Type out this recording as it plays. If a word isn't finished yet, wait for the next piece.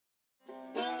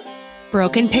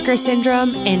broken picker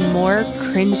syndrome, and more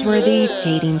cringeworthy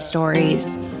dating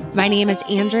stories. My name is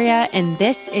Andrea, and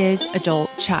this is Adult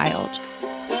Child.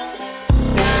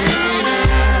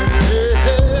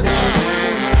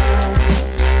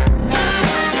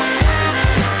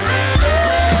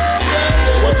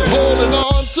 What you holding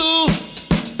on to?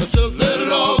 Just let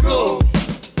it all go.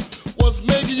 What's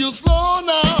making you slow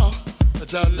now?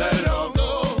 Just let it all go.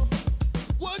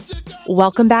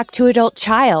 Welcome back to Adult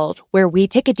Child, where we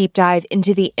take a deep dive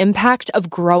into the impact of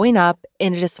growing up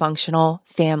in a dysfunctional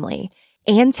family.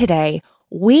 And today,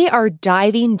 we are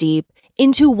diving deep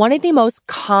into one of the most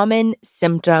common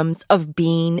symptoms of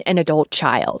being an adult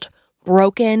child,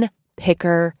 broken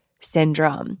picker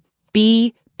syndrome,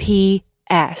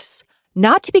 BPS.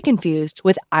 Not to be confused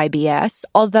with IBS,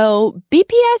 although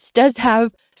BPS does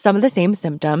have some of the same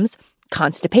symptoms: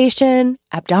 constipation,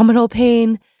 abdominal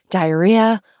pain,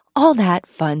 diarrhea, all that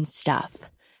fun stuff.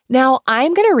 Now,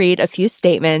 I'm going to read a few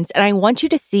statements, and I want you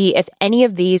to see if any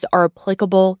of these are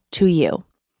applicable to you.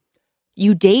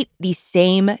 You date the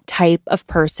same type of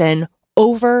person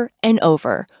over and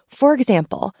over. For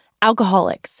example,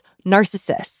 alcoholics,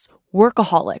 narcissists,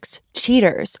 workaholics,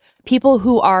 cheaters, people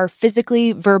who are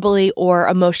physically, verbally, or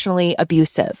emotionally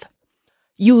abusive.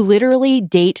 You literally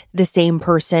date the same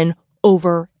person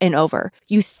over and over.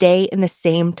 You stay in the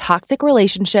same toxic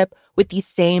relationship with the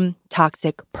same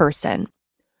toxic person.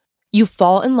 You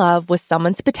fall in love with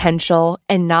someone's potential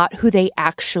and not who they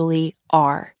actually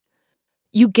are.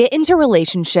 You get into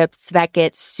relationships that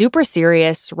get super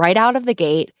serious right out of the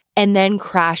gate and then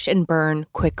crash and burn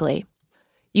quickly.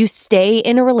 You stay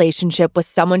in a relationship with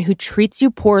someone who treats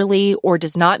you poorly or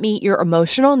does not meet your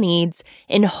emotional needs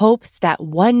in hopes that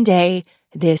one day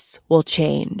this will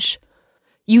change.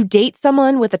 You date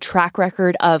someone with a track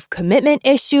record of commitment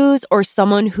issues or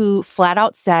someone who flat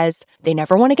out says they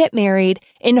never want to get married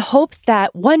in hopes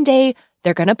that one day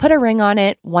they're going to put a ring on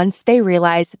it once they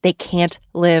realize they can't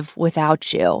live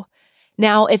without you.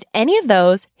 Now, if any of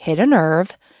those hit a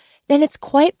nerve, then it's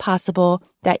quite possible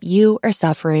that you are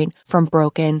suffering from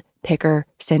broken picker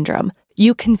syndrome.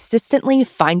 You consistently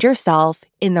find yourself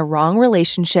in the wrong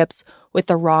relationships with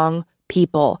the wrong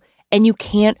people, and you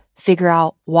can't figure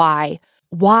out why.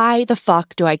 Why the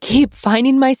fuck do I keep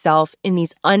finding myself in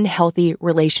these unhealthy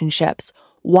relationships?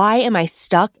 Why am I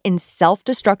stuck in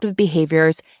self-destructive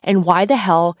behaviors? And why the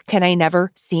hell can I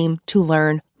never seem to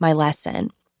learn my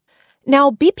lesson? Now,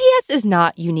 BPS is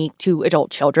not unique to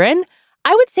adult children.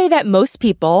 I would say that most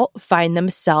people find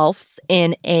themselves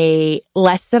in a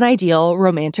less than ideal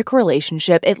romantic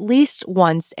relationship at least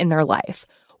once in their life.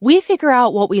 We figure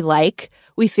out what we like.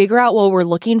 We figure out what we're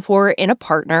looking for in a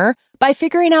partner by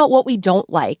figuring out what we don't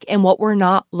like and what we're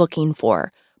not looking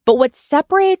for. But what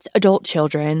separates adult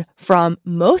children from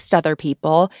most other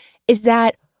people is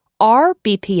that our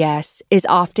BPS is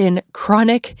often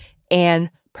chronic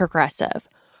and progressive.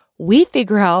 We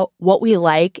figure out what we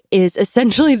like is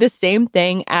essentially the same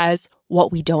thing as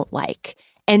what we don't like.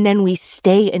 And then we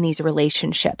stay in these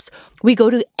relationships. We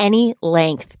go to any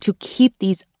length to keep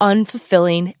these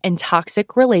unfulfilling and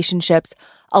toxic relationships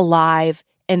alive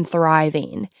and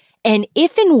thriving. And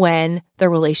if and when the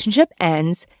relationship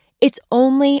ends, it's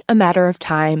only a matter of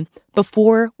time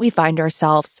before we find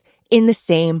ourselves in the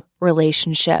same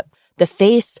relationship. The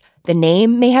face, the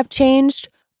name may have changed,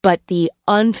 but the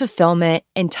unfulfillment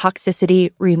and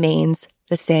toxicity remains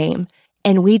the same.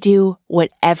 And we do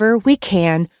whatever we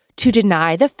can to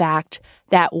deny the fact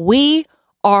that we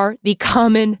are the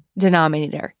common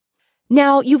denominator.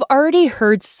 Now, you've already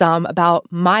heard some about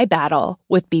my battle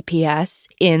with BPS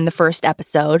in the first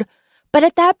episode, but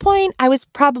at that point, I was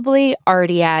probably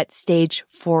already at stage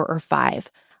 4 or 5.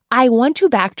 I want to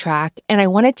backtrack and I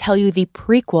want to tell you the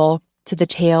prequel to The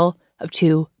Tale of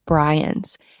Two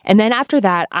Brians. And then after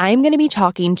that, I'm going to be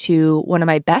talking to one of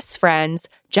my best friends,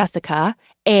 Jessica,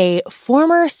 a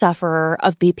former sufferer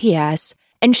of BPS,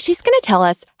 and she's going to tell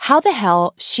us how the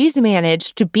hell she's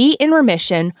managed to be in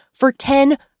remission for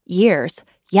 10 years.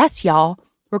 Yes, y'all,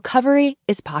 recovery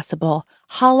is possible.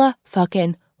 Holla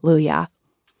fucking Luya.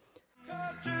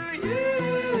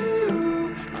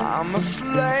 I'm a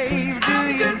slave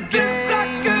to your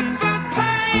games.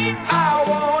 I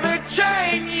wanna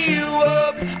chain you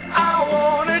up. I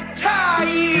wanna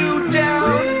tie you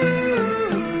down.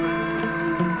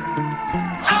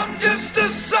 I'm just a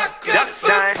sucker for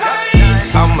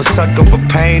pain. I'm a sucker for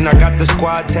pain. I got the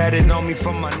squad tatted on me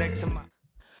from my neck to my...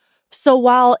 So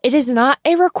while it is not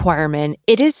a requirement,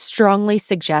 it is strongly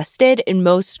suggested in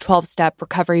most 12-step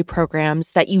recovery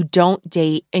programs that you don't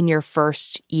date in your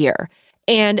first year.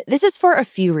 And this is for a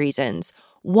few reasons.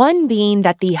 One being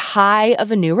that the high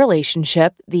of a new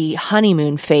relationship, the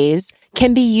honeymoon phase,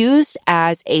 can be used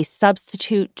as a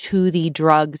substitute to the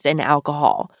drugs and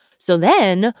alcohol. So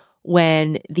then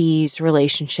when these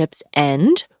relationships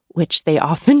end, which they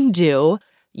often do,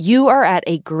 you are at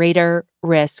a greater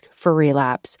risk for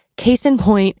relapse. Case in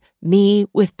point, me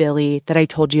with Billy that I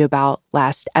told you about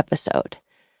last episode.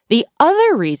 The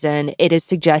other reason it is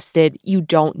suggested you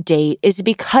don't date is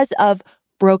because of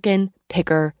broken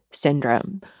picker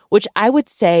syndrome, which I would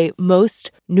say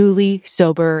most newly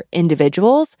sober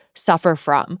individuals suffer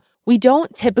from. We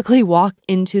don't typically walk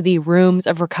into the rooms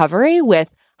of recovery with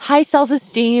high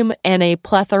self-esteem and a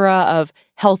plethora of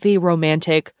healthy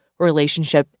romantic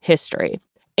relationship history.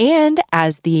 And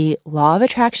as the law of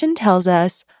attraction tells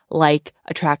us, like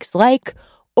attracts like,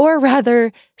 or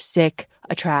rather, sick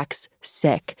attracts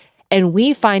sick. And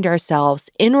we find ourselves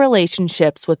in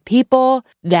relationships with people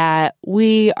that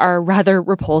we are rather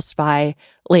repulsed by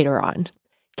later on.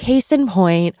 Case in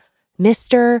point,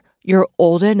 Mr. You're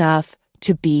old enough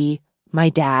to be my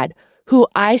dad, who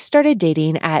I started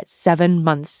dating at 7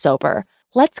 months sober.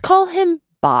 Let's call him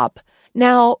Bob.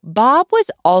 Now, Bob was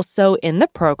also in the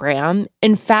program.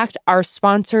 In fact, our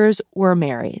sponsors were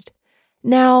married.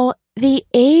 Now, the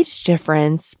age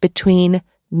difference between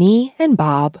me and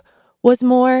Bob was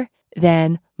more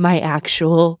than my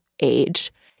actual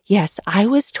age. Yes, I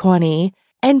was 20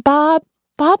 and Bob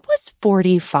was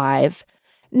 45.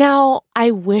 Now,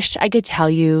 I wish I could tell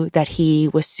you that he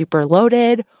was super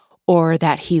loaded or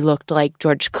that he looked like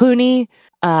George Clooney.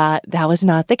 That was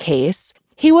not the case.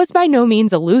 He was by no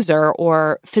means a loser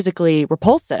or physically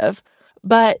repulsive,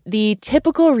 but the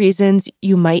typical reasons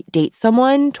you might date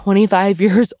someone 25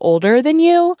 years older than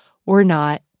you were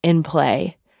not in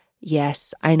play.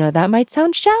 Yes, I know that might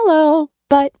sound shallow,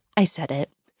 but I said it.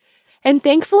 And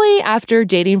thankfully, after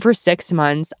dating for 6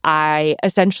 months, I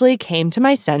essentially came to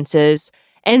my senses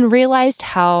and realized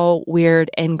how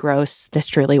weird and gross this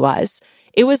truly was.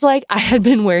 It was like I had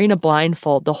been wearing a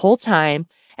blindfold the whole time,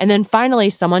 and then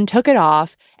finally someone took it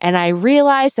off, and I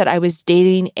realized that I was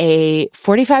dating a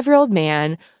 45-year-old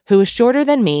man who was shorter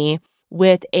than me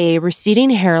with a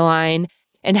receding hairline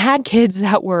and had kids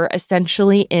that were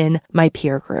essentially in my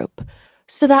peer group.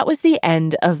 So that was the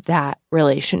end of that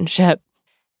relationship.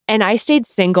 And I stayed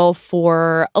single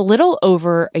for a little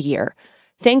over a year.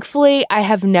 Thankfully, I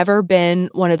have never been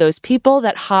one of those people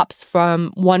that hops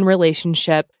from one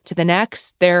relationship to the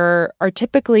next. There are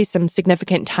typically some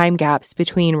significant time gaps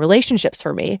between relationships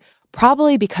for me,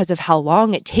 probably because of how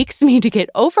long it takes me to get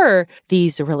over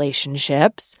these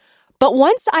relationships. But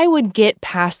once I would get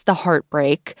past the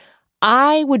heartbreak,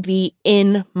 I would be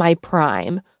in my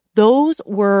prime. Those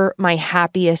were my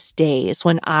happiest days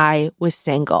when I was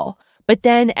single. But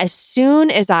then as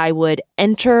soon as I would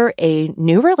enter a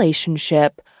new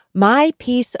relationship, my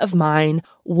peace of mind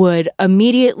would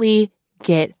immediately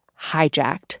get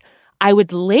hijacked. I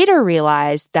would later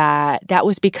realize that that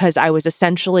was because I was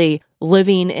essentially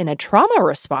living in a trauma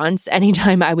response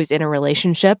anytime I was in a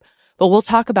relationship, but we'll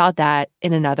talk about that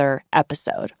in another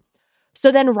episode.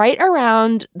 So then right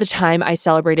around the time I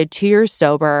celebrated 2 years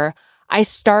sober, I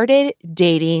started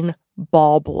dating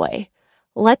ball boy.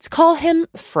 Let's call him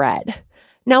Fred.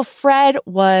 Now, Fred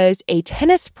was a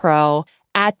tennis pro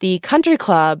at the country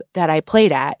club that I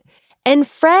played at. And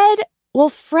Fred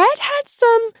had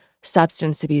some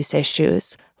substance abuse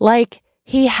issues. Like,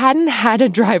 he hadn't had a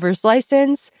driver's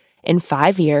license in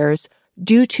 5 years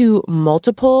due to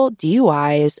multiple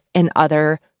DUIs and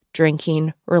other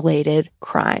drinking-related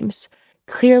crimes.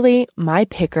 Clearly, my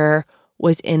picker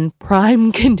was in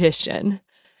prime condition.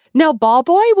 Now, ball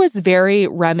boy was very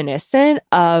reminiscent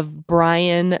of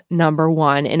Brian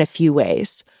 #1 in a few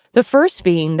ways. The first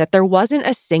being that there wasn't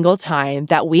a single time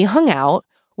that we hung out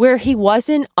where he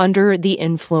wasn't under the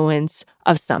influence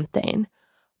of something.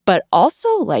 But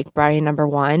also, like Brian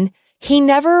 #1, he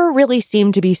never really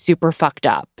seemed to be super fucked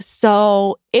up.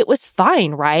 So it was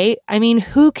fine, right? I mean,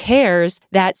 who cares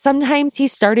that sometimes he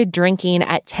started drinking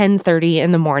at 10:30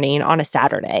 in the morning on a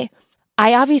Saturday?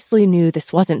 I obviously knew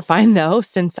this wasn't fine though,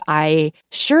 since I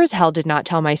sure as hell did not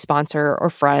tell my sponsor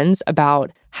or friends about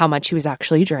how much he was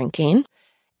actually drinking.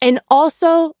 And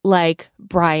also, like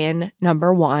Brian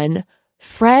 #1,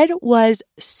 Fred was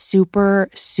super,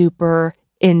 super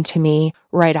into me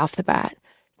right off the bat,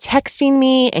 texting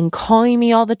me and calling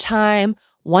me all the time,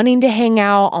 wanting to hang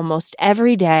out almost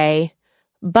every day.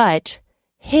 But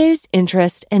his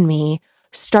interest in me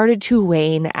started to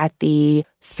wane at the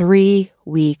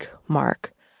 3-week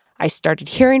mark. I started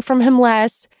hearing from him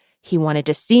less. He wanted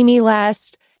to see me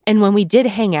less. And when we did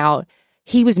hang out,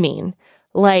 he was mean.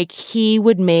 Like, he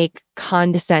would make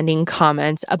condescending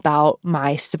comments about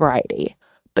my sobriety.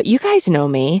 But you guys know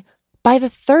me. By the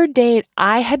third date,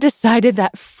 I had decided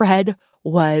that Fred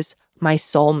was my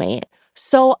soulmate.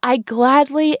 So I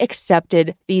gladly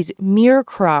accepted these mere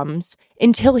crumbs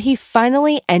until he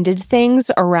finally ended things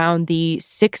around the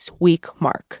 6-week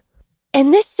mark.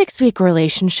 And this 6-week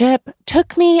relationship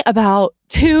took me about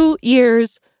 2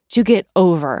 years to get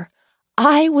over.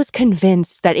 I was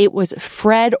convinced that it was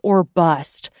Fred or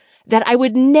bust, that I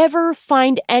would never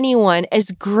find anyone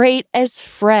as great as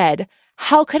Fred.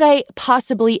 How could I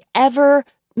possibly ever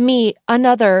meet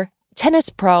another tennis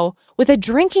pro with a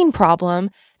drinking problem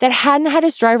that hadn't had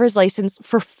his driver's license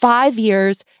for 5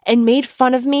 years and made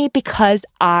fun of me because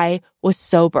I was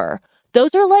sober?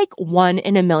 Those are like 1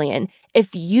 in a million.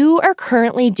 If you are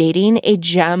currently dating a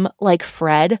gem like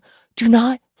Fred, do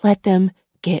not let them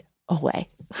get away.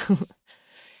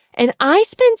 And I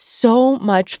spent so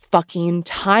much fucking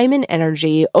time and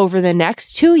energy over the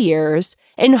next 2 years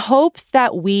in hopes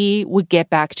that we would get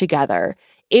back together.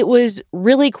 It was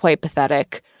really quite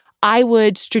pathetic. I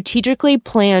would strategically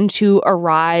plan to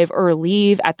arrive or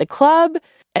leave at the club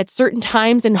at certain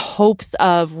times in hopes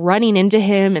of running into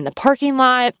him in the parking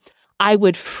lot. I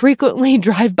would frequently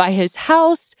drive by his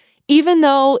house, even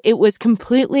though it was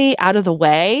completely out of the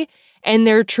way. And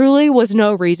there truly was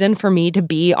no reason for me to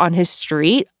be on his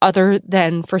street other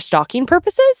than for stalking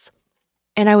purposes.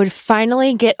 And I would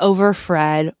finally get over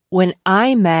Fred when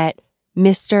I met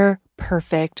Mr.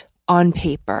 Perfect on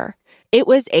paper. It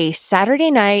was a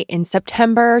Saturday night in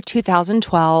September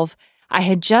 2012. I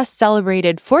had just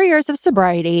celebrated 4 years of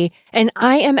sobriety, and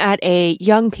I am at a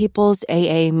young people's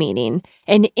AA meeting.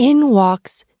 And in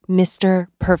walks Mr.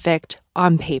 Perfect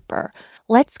on paper.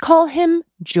 Let's call him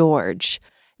George.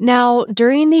 Now,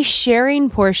 during the sharing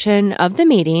portion of the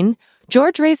meeting,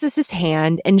 George raises his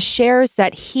hand and shares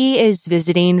that he is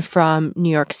visiting from New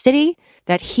York City,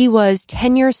 that he was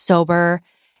 10 years sober,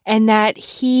 and that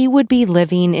he would be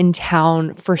living in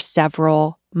town for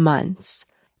several months.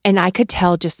 And I could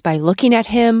tell just by looking at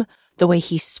him, the way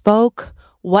he spoke,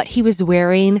 what he was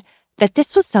wearing, that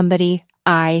this was somebody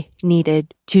I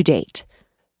needed to date.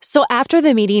 So after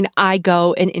the meeting, I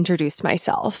go and introduce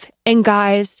myself. And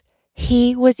guys,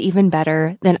 he was even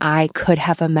better than I could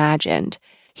have imagined.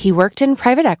 He worked in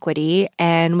private equity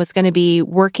and was going to be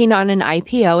working on an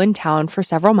IPO in town for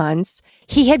several months.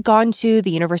 He had gone to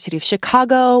the University of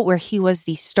Chicago, where he was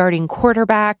the starting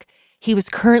quarterback. He was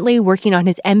currently working on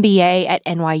his MBA at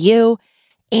NYU,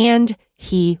 and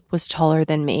he was taller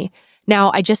than me.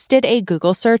 Now, I just did a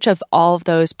Google search of all of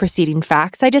those preceding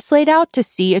facts I just laid out to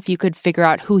see if you could figure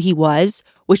out who he was,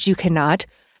 which you cannot.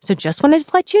 So just wanted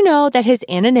to let you know that his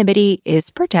anonymity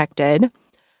is protected.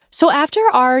 So after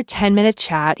our 10-minute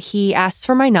chat, he asked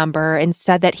for my number and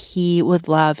said that he would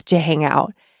love to hang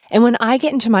out. And when I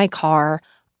get into my car,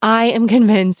 I am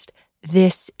convinced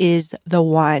this is the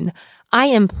one. I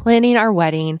am planning our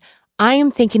wedding. I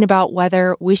am thinking about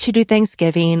whether we should do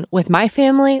Thanksgiving with my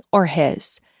family or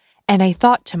his. And I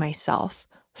thought to myself,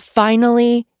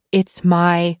 finally, it's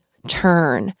my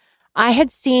turn. I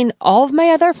had seen all of my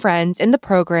other friends in the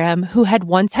program who had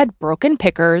once had broken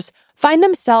pickers find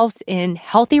themselves in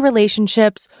healthy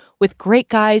relationships with great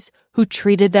guys who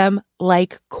treated them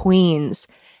like queens.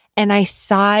 And I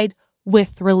sighed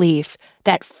with relief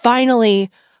that finally,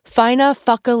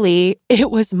 fuckily, it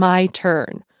was my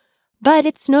turn. But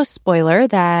it's no spoiler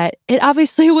that it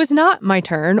obviously was not my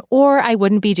turn, or I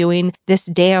wouldn't be doing this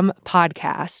damn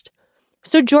podcast.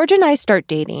 So George and I start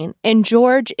dating, and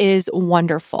George is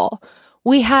wonderful.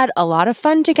 We had a lot of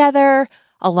fun together,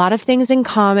 a lot of things in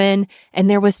common, and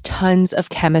there was tons of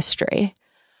chemistry.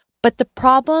 But the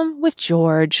problem with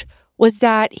George was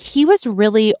that he was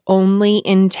really only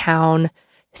in town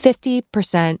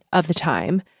 50% of the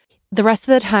time. The rest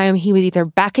of the time, he was either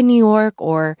back in New York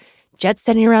or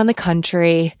jet-setting around the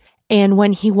country. And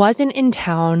when he wasn't in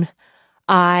town,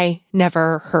 I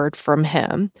never heard from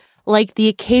him. Like the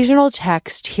occasional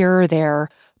text here or there,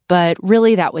 but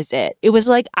really that was it. It was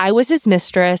like I was his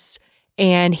mistress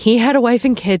and he had a wife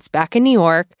and kids back in New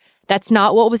York. That's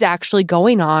not what was actually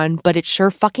going on, but it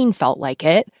sure fucking felt like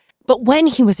it. But when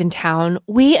he was in town,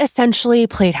 we essentially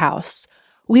played house.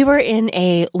 We were in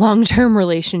a long-term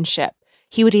relationship.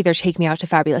 He would either take me out to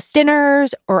fabulous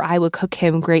dinners or I would cook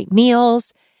him great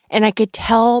meals. And I could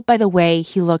tell by the way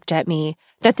he looked at me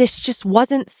that this just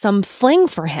wasn't some fling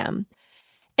for him.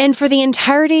 And for the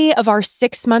entirety of our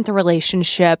 6-month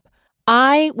relationship,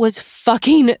 I was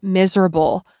fucking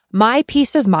miserable. My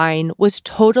peace of mind was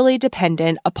totally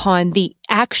dependent upon the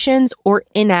actions or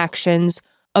inactions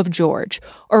of George,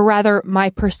 or rather my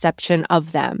perception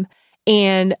of them.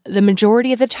 And the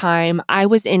majority of the time, I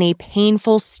was in a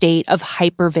painful state of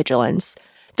hypervigilance.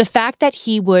 The fact that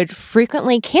he would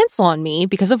frequently cancel on me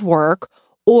because of work,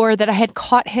 or that I had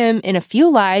caught him in a few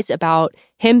lies about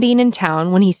him being in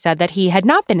town when he said that he had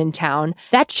not been in town,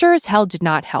 that sure as hell did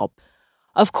not help.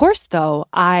 Of course, though,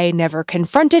 I never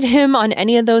confronted him on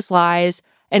any of those lies,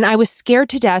 and I was scared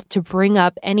to death to bring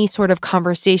up any sort of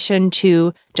conversation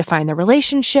to define the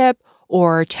relationship,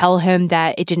 or tell him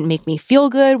that it didn't make me feel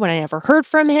good when I never heard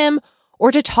from him,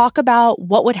 or to talk about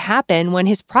what would happen when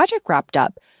his project wrapped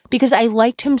up, because I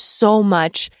liked him so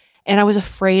much and I was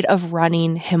afraid of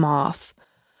running him off.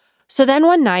 So then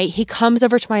one night he comes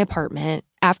over to my apartment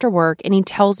after work and he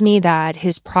tells me that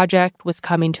his project was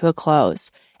coming to a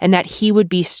close and that he would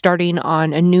be starting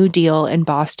on a new deal in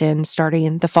Boston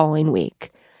starting the following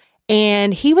week.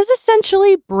 And he was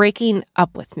essentially breaking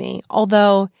up with me,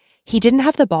 although he didn't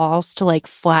have the balls to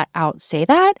flat out say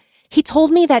that. He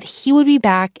told me that he would be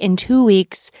back in 2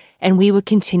 weeks and we would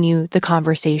continue the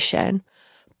conversation.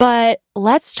 But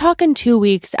let's talk in 2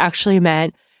 weeks actually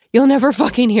meant you'll never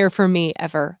fucking hear from me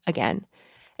ever again.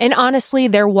 And honestly,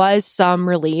 there was some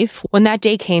relief when that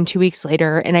day came 2 weeks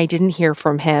later and I didn't hear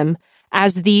from him,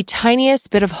 as the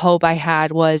tiniest bit of hope I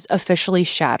had was officially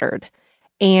shattered.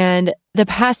 And the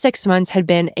past 6 months had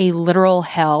been a literal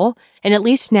hell, and at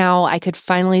least now I could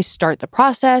finally start the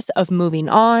process of moving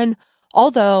on,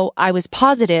 although I was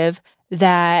positive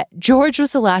that George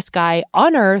was the last guy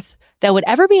on earth that would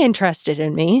ever be interested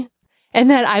in me, and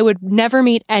that I would never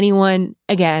meet anyone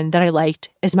again that I liked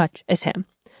as much as him.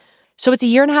 So it's a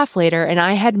year and a half later, and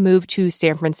I had moved to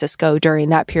San Francisco during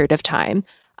that period of time.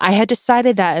 I had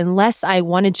decided that unless I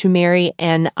wanted to marry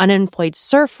an unemployed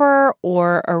surfer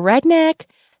or a redneck,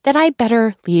 that I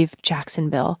better leave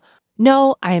Jacksonville.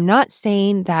 No, I am not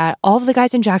saying that all of the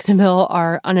guys in Jacksonville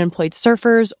are unemployed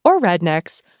surfers or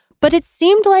rednecks, but it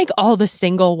seemed like all the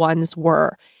single ones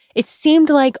were. It seemed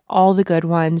like all the good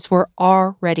ones were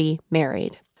already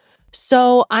married.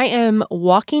 So I am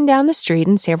walking down the street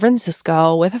in San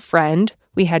Francisco with a friend.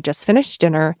 We had just finished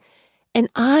dinner, and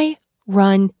I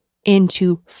run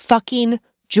into fucking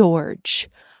George.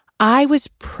 I was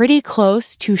pretty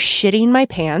close to shitting my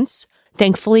pants.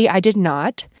 Thankfully, I did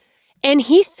not. And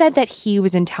he said that he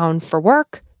was in town for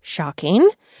work. Shocking.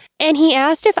 And he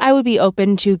asked if I would be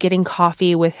open to getting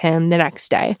coffee with him the next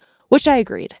day, which I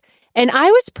agreed. And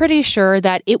I was pretty sure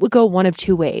that it would go one of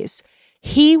two ways.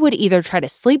 He would either try to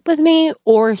sleep with me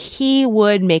or he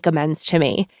would make amends to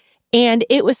me. And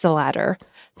it was the latter.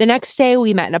 The next day,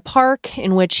 we met in a park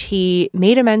in which he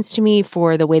made amends to me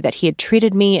for the way that he had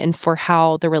treated me and for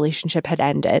how the relationship had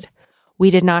ended. We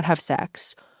did not have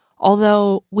sex,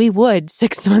 although we would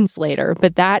 6 months later,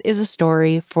 but that is a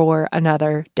story for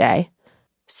another day.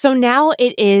 So now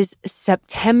it is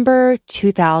September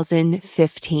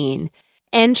 2015.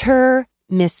 Enter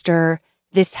Mr.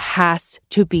 This Has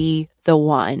to Be the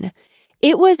One.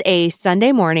 It was a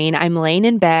Sunday morning. I'm laying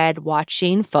in bed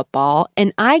watching football,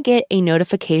 and I get a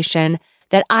notification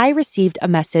that I received a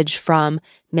message from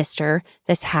Mr.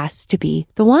 This Has to Be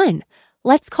the One.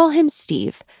 Let's call him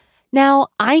Steve. Now,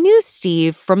 I knew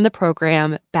Steve from the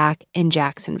program back in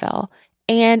Jacksonville,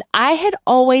 and I had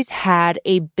always had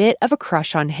a bit of a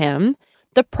crush on him.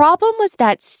 The problem was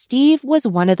that Steve was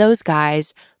one of those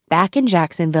guys back in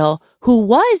Jacksonville who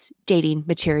was dating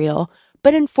material,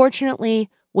 but unfortunately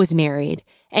was married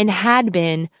and had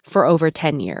been for over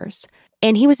 10 years.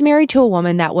 And he was married to a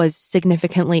woman that was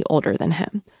significantly older than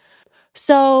him.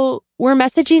 So we're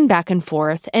messaging back and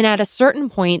forth, and at a certain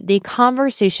point, the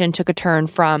conversation took a turn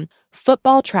from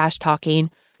football trash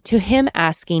talking to him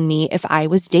asking me if I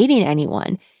was dating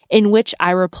anyone, in which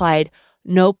I replied,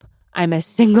 "Nope, I'm as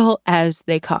single as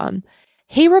they come."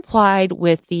 He replied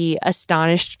with the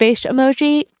astonished face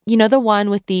emoji, you know, the one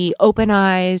with the open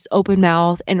eyes, open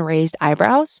mouth, and raised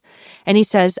eyebrows. And he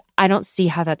says, "I don't see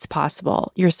how that's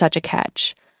possible. You're such a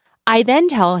catch." I then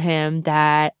tell him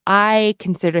that I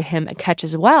consider him a catch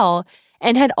as well,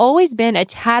 and had always been a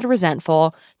tad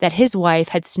resentful that his wife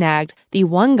had snagged the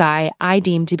one guy I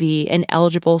deemed to be an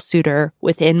eligible suitor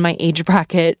within my age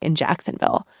bracket in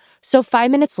Jacksonville. So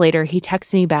 5 minutes later, he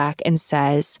texts me back and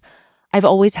says, "I've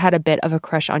always had a bit of a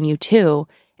crush on you too,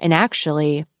 and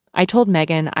actually, I told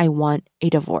Megan I want a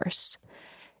divorce."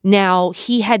 Now,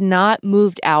 he had not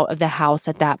moved out of the house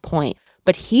at that point,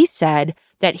 but he said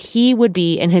that he would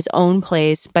be in his own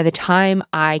place by the time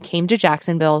I came to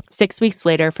Jacksonville 6 weeks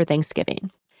later for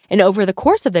Thanksgiving. And over the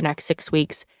course of the next 6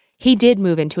 weeks, he did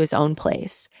move into his own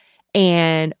place.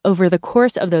 And over the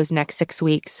course of those next 6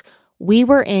 weeks, we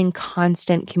were in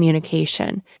constant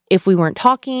communication. If we weren't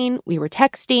talking, we were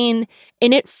texting,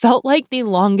 and it felt like the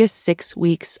longest 6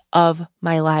 weeks of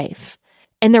my life.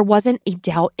 And there wasn't a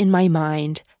doubt in my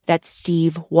mind that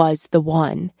Steve was the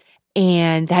one.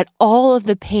 and that all of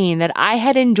the pain that I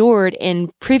had endured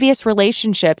in previous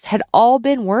relationships had all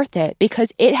been worth it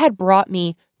because it had brought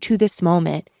me to this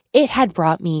moment. It had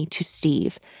brought me to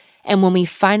Steve. And when we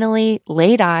finally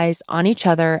laid eyes on each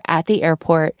other at the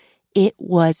airport, it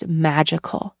was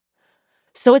magical.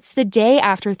 So it's the day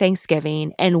after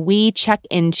Thanksgiving, and we check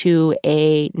into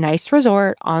a nice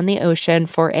resort on the ocean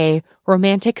for a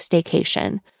romantic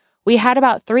staycation. We had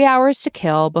about 3 hours to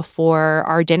kill before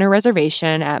our dinner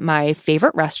reservation at my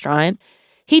favorite restaurant.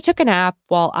 He took a nap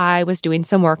while I was doing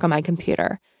some work on my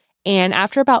computer. And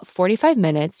after about 45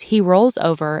 minutes, he rolls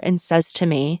over and says to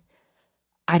me,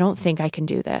 "I don't think I can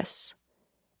do this."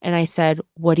 And I said,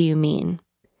 "What do you mean?"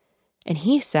 And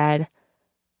he said,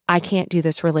 "I can't do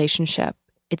this relationship.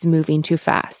 It's moving too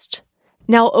fast."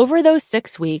 Now, over those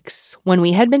 6 weeks, when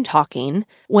we had been talking,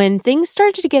 when things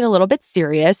started to get a little bit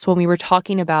serious, when we were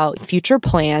talking about future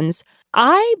plans,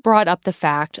 I brought up the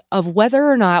fact of whether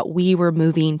or not we were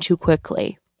moving too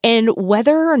quickly and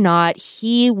whether or not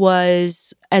he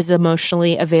was as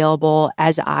emotionally available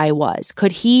as I was.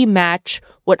 Could he match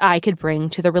what I could bring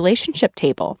to the relationship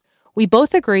table? We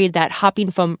both agreed that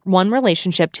hopping from one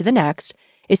relationship to the next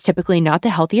is typically not the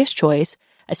healthiest choice,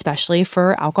 especially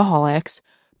for alcoholics.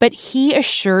 But he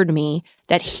assured me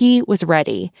that he was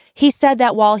ready. He said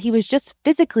that while he was just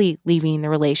physically leaving the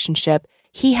relationship,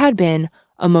 he had been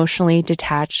emotionally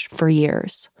detached for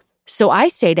years. So I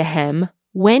say to him,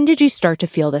 "When did you start to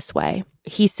feel this way?"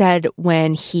 He said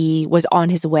when he was on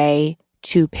his way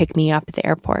to pick me up at the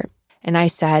airport. And I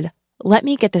said, "Let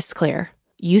me get this clear.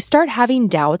 You start having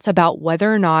doubts about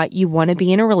whether or not you want to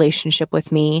be in a relationship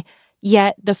with me,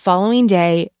 yet the following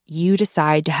day, you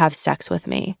decide to have sex with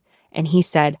me." And he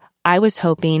said, "I was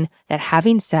hoping that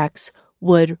having sex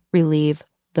would relieve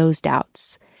those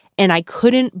doubts." And I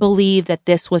couldn't believe that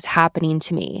this was happening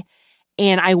to me.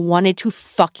 And I wanted to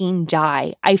fucking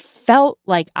die. I felt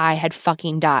like I had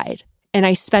fucking died. And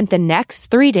I spent the next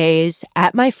 3 days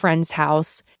at my friend's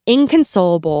house,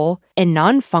 inconsolable and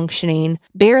non-functioning,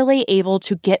 barely able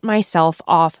to get myself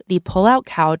off the pull-out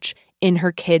couch in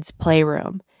her kids'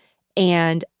 playroom.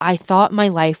 And I thought my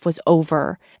life was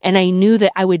over. And I knew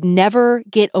that I would never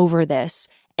get over this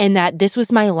and that this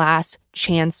was my last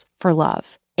chance for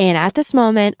love. And at this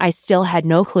moment, I still had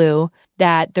no clue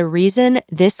that the reason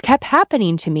this kept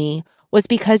happening to me was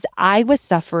because I was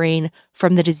suffering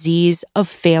from the disease of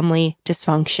family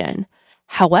dysfunction.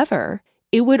 However,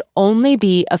 it would only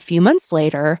be a few months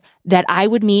later that I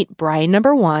would meet Brian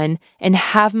number 1 and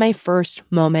have my first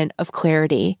moment of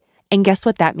clarity. And guess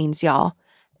what that means, y'all?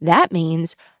 That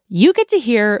means you get to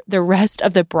hear the rest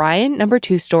of the Brian number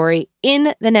 2 story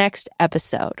in the next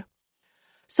episode.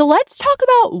 So let's talk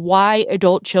about why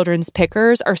adult children's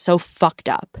pickers are so fucked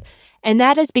up. And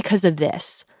that is because of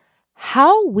this.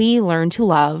 How we learn to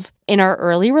love in our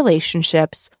early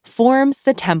relationships forms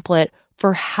the template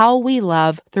for how we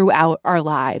love throughout our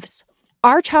lives.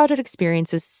 Our childhood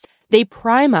experiences, they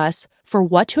prime us for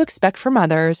what to expect from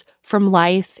others, from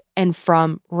life, and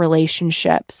from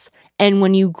relationships. And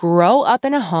when you grow up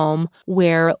in a home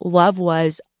where love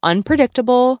was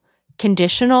unpredictable,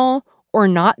 conditional, or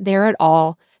not there at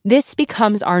all, this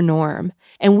becomes our norm.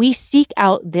 And we seek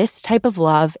out this type of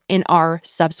love in our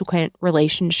subsequent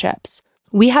relationships.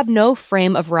 We have no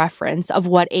frame of reference of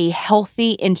what a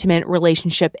healthy, intimate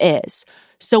relationship is.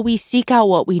 So we seek out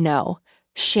what we know,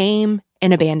 shame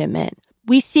and abandonment.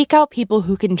 We seek out people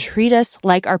who can treat us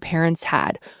like our parents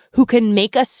had, who can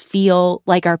make us feel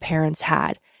like our parents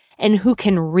had, and who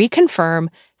can reconfirm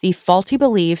the faulty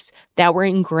beliefs that were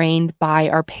ingrained by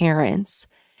our parents.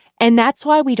 And that's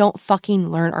why we don't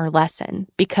fucking learn our lesson,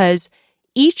 because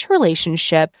each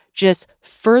relationship just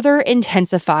further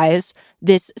intensifies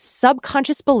this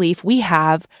subconscious belief we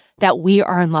have that we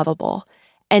are unlovable.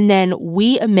 And then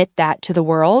we emit that to the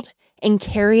world and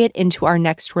carry it into our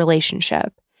next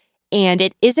relationship. And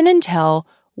it isn't until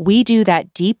we do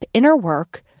that deep inner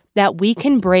work that we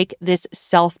can break this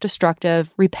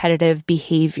self-destructive, repetitive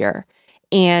behavior.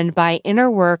 And by inner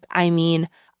work, I mean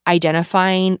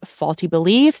identifying faulty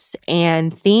beliefs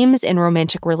and themes in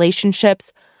romantic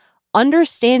relationships,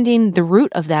 understanding the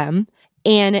root of them,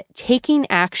 and taking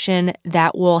action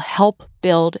that will help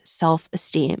build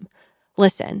self-esteem.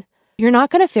 Listen, you're not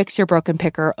going to fix your broken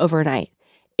picker overnight.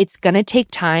 It's going to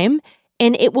take time,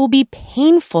 and it will be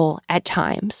painful at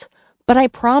times. But I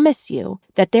promise you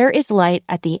that there is light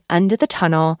at the end of the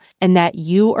tunnel and that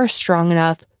you are strong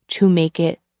enough to make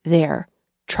it there.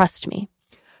 Trust me.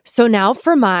 So now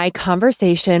for my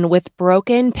conversation with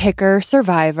broken picker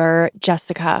survivor,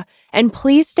 Jessica. And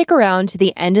please stick around to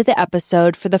the end of the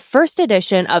episode for the first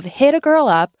edition of Hit a Girl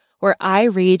Up, where I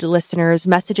read listeners'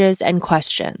 messages and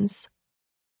questions.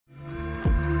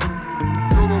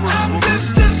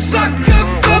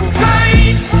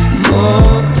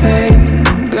 more pain.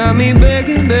 Got me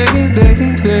begging, begging,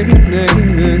 begging, begging,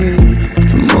 begging, begging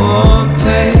for more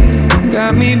pain.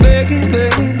 Got me begging,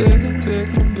 begging, begging,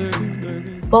 begging, begging,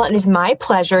 begging. Well, it is my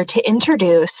pleasure to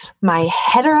introduce my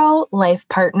hetero life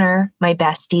partner, my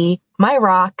bestie, my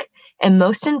rock, and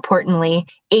most importantly,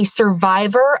 a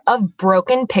survivor of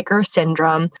broken picker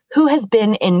syndrome who has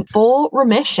been in full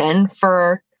remission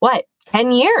for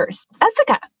 10 years?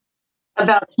 Jessica.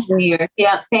 About 10 years.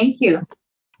 Yeah, thank you.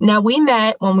 Now, we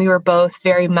met when we were both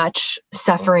very much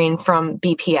suffering from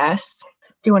BPS.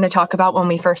 Do you want to talk about when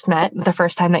we first met, the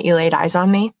first time that you laid eyes on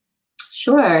me?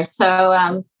 Sure. So,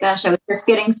 I was just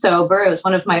getting sober. It was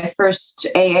one of my first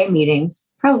AA meetings.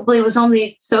 Probably was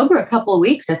only sober a couple of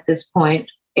weeks at this point,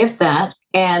 if that.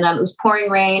 And it was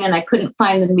pouring rain and I couldn't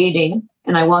find the meeting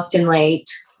and I walked in late.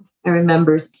 I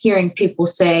remember hearing people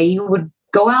say, you would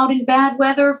go out in bad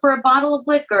weather for a bottle of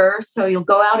liquor, so you'll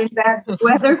go out in bad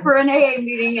weather for an AA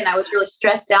meeting. And I was really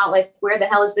stressed out, like, where the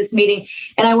hell is this meeting?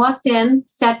 And I walked in,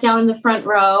 sat down in the front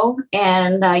row,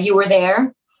 and you were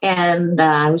there. And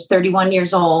I was 31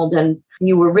 years old, and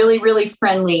you were really, really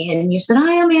friendly. And you said,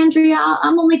 hi, I'm Andrea.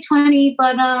 I'm only 20,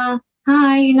 but hi,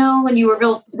 and you were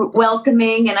real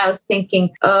welcoming. And I was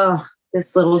thinking, oh,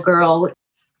 this little girl.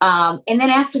 And then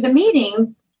after the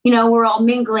meeting, we're all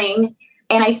mingling.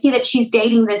 And I see that she's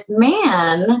dating this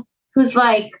man who's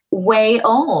like way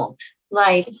old,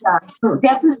 like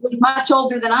definitely much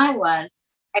older than I was.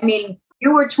 I mean,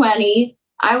 you were 20,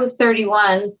 I was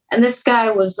 31, and this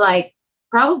guy was like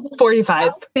probably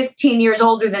 45, 15 years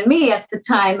older than me at the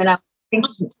time. And I'm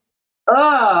thinking,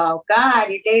 oh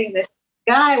God, you're dating this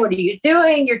guy. What are you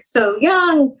doing? You're so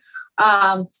young.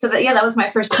 That was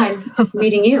my first time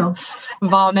meeting you.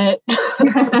 Vomit.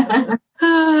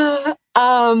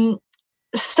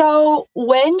 So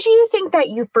when do you think that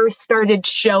you first started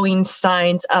showing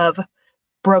signs of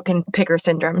broken picker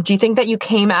syndrome? Do you think that you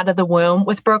came out of the womb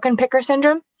with broken picker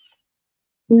syndrome?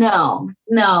 No.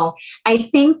 I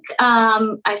think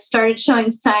I started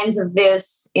showing signs of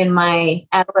this in my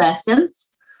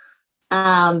adolescence.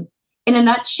 In a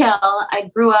nutshell,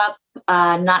 I grew up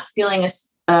not feeling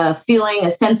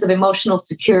a sense of emotional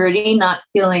security, not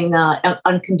feeling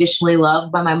unconditionally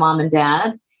loved by my mom and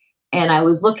dad. And I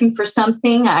was looking for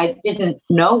something. I didn't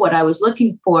know what I was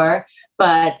looking for,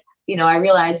 but I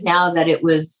realize now that it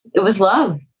was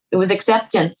love. It was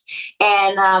acceptance.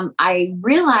 And I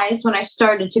realized when I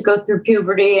started to go through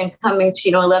puberty and coming to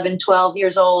 11, 12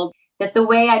 years old, that the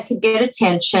way I could get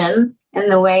attention and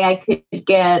the way I could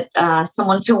get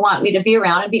someone to want me to be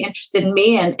around and be interested in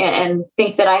me and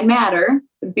think that I matter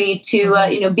would be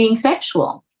to being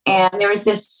sexual. And there was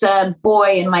this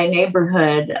boy in my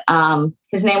neighborhood.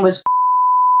 His name was,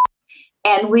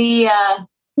 and he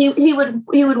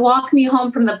would walk me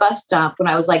home from the bus stop when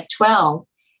I was like 12,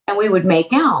 and we would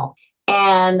make out.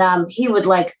 And he would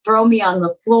like throw me on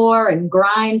the floor and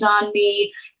grind on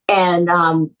me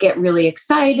and get really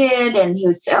excited. And he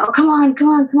would say, "Oh, come on."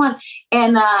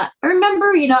 And I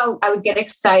remember, I would get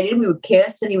excited. We would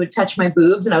kiss, and he would touch my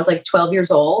boobs, and I was like 12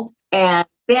 years old. And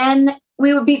then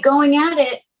we would be going at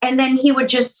it. And then he would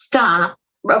just stop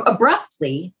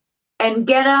abruptly and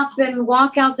get up and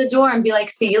walk out the door and be like,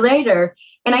 "See you later."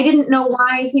 And I didn't know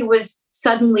why he was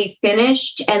suddenly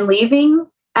finished and leaving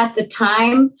at the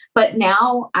time, but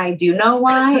now I do know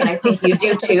why, and I think you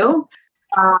do too.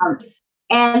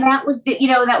 And that was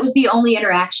the only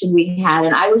interaction we had,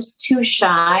 and I was too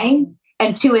shy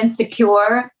and too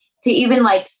insecure to even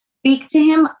like speak to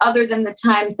him, other than the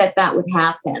times that would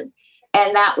happen.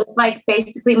 And that was like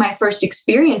basically my first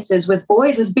experiences with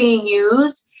boys, was being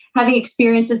used, having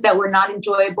experiences that were not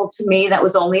enjoyable to me, that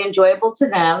was only enjoyable to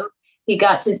them. He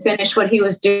got to finish what he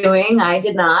was doing. I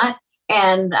did not.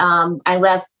 And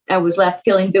I was left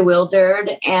feeling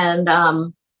bewildered and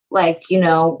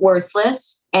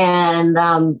worthless. And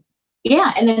and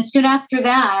then soon after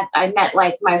that, I met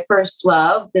like my first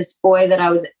love, this boy that I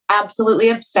was absolutely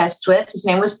obsessed with. His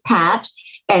name was Pat.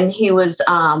 And he was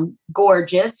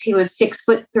gorgeous. He was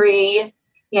 6'3".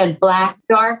 He had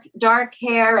dark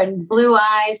hair and blue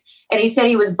eyes. And he said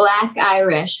he was Black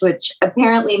Irish, which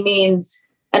apparently means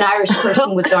an Irish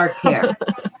person with dark hair.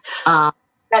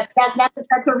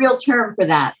 That's a real term for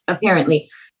that, apparently.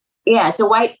 Yeah, it's a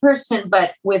white person,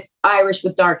 but Irish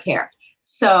with dark hair.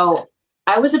 So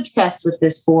I was obsessed with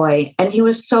this boy, and he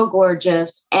was so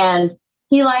gorgeous. And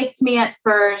he liked me at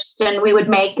first, and we would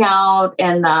make out,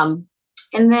 and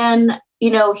then,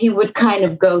 he would kind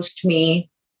of ghost me.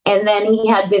 And then he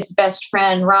had this best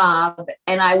friend, Rob,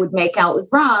 and I would make out with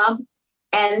Rob.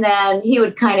 And then he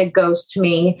would kind of ghost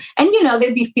me. And,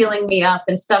 they'd be feeling me up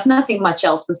and stuff. Nothing much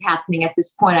else was happening at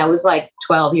this point. I was like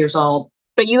 12 years old.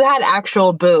 But you had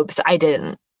actual boobs. I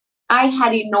didn't. I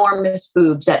had enormous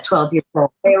boobs at 12 years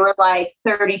old. They were like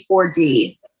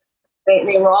 34D.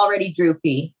 They were already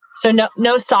droopy. So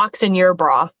no socks in your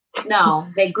bra. No,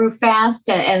 they grew fast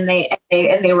and they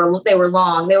were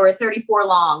long. They were 34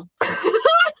 long.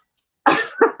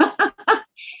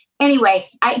 Anyway,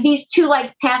 these two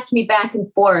like passed me back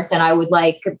and forth, and I would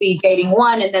like be dating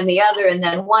one and then the other and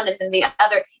then one and then the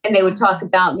other, and they would talk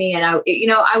about me, and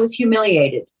I was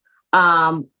humiliated.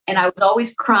 And I was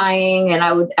always crying, and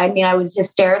I was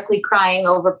hysterically crying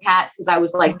over Pat because I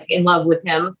was like in love with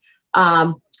him.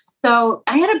 So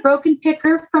I had a broken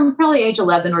picker from probably age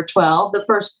 11 or 12, the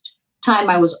first time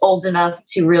I was old enough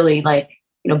to really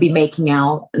be making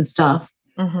out and stuff.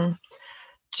 Mm-hmm.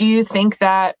 Do you think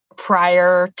that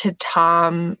prior to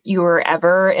Tom, you were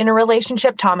ever in a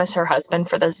relationship? Tom is her husband,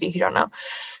 for those of you who don't know.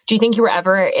 Do you think you were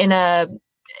ever in a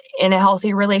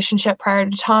healthy relationship prior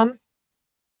to Tom?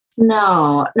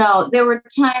 No. There were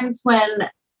times when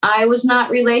I was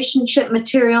not relationship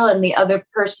material and the other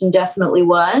person definitely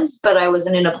was, but I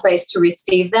wasn't in a place to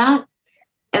receive that.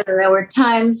 And there were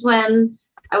times when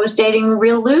I was dating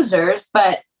real losers,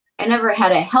 but I never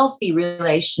had a healthy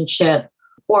relationship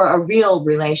or a real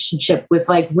relationship with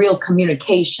like real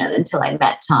communication until I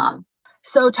met Tom.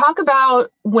 So talk about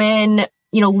when,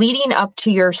 leading up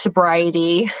to your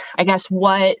sobriety, I guess,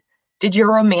 what did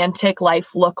your romantic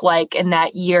life look like in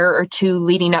that year or two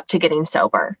leading up to getting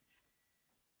sober?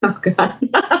 Oh, God.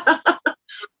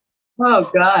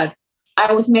 Oh, God.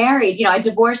 I was married. I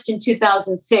divorced in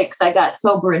 2006. I got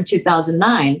sober in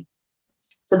 2009.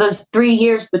 So those 3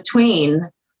 years between,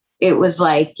 it was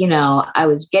like, I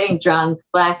was getting drunk,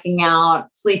 blacking out,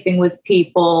 sleeping with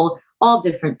people, all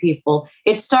different people.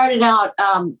 It started out,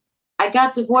 I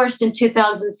got divorced in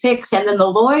 2006, and then the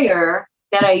lawyer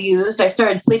that I used, I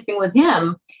started sleeping with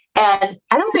him. And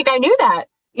I don't think I knew that.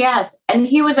 Yes. And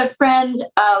he was a friend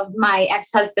of my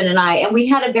ex-husband and I, and we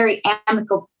had a very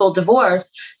amicable divorce.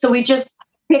 So we just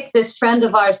picked this friend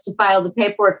of ours to file the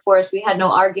paperwork for us. We had no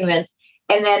arguments.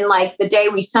 And then like the day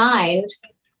we signed,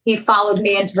 he followed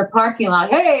me into the parking lot.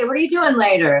 Hey, what are you doing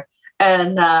later?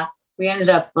 And we ended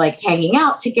up like hanging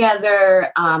out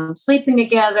together, sleeping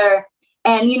together.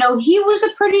 And, he was a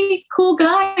pretty cool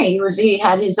guy. He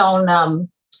had his own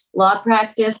law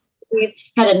practice. He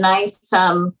had a nice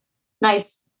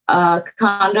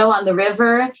condo on the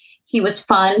river. He was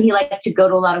fun. He liked to go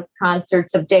to a lot of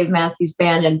concerts of Dave Matthews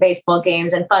Band and baseball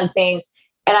games and fun things.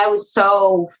 And I was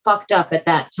so fucked up at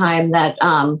that time that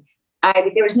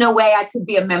there was no way I could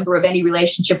be a member of any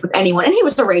relationship with anyone. And he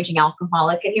was a raging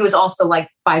alcoholic, and he was also like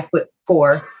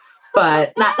 5'4",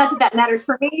 but not that matters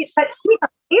for me. But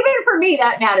even for me,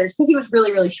 that matters because he was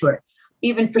really, really short,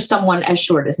 even for someone as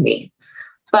short as me.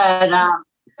 But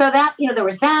so that, there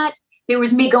was that. There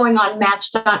was me going on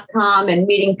Match.com and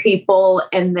meeting people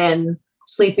and then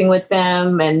sleeping with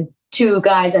them and two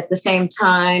guys at the same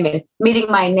time and meeting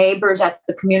my neighbors at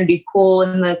the community pool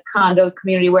in the condo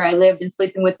community where I lived and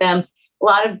sleeping with them. A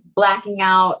lot of blacking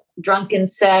out, drunken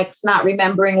sex, not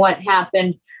remembering what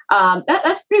happened.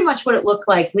 That's pretty much what it looked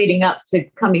like leading up to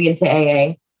coming into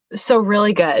AA. So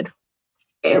really good.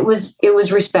 It was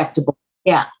respectable.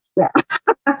 Yeah.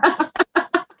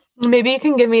 Maybe you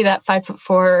can give me that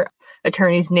 5'4"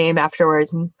 attorney's name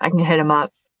afterwards and I can hit him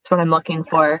up. That's what I'm looking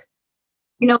for.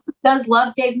 He does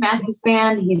love Dave Matthews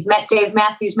Band. He's met Dave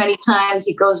Matthews many times.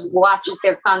 He goes, watches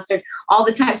their concerts all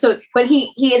the time. So, but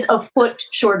he is a foot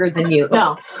shorter than you.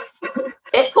 No.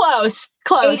 Close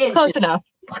enough.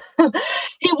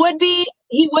 He would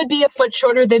be a foot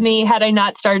shorter than me had I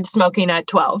not started smoking at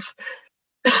 12.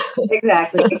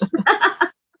 Exactly.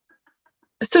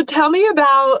 So tell me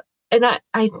about, and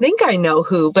I think I know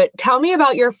who, but tell me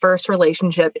about your first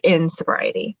relationship in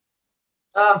sobriety.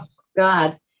 Oh,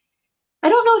 God. I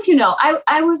don't know if you know.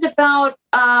 I was about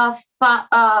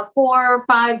 4 or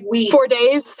 5 weeks. 4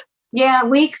 days? Yeah,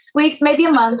 weeks, maybe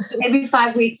a month, maybe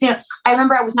 5 weeks. I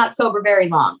remember I was not sober very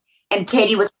long. And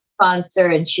Katie was a sponsor,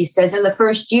 and she says, in the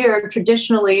first year,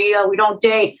 traditionally, we don't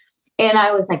date. And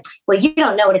I was like, well, you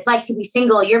don't know what it's like to be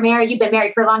single. You're married. You've been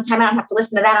married for a long time. I don't have to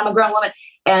listen to that. I'm a grown woman.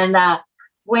 And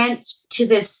went to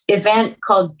this event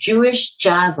called Jewish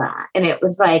Java. And it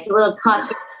was like a little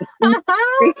coffee.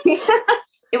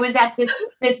 It was at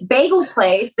this bagel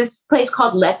place, this place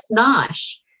called Let's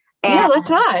Nosh. And, Let's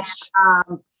Nosh.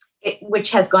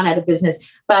 Which has gone out of business.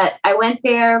 But I went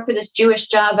there for this Jewish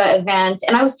Java event,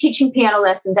 and I was teaching piano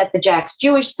lessons at the Jack's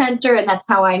Jewish Center, and that's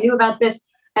how I knew about this.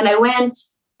 And I went,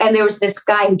 and there was this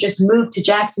guy who just moved to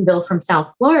Jacksonville from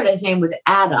South Florida. His name was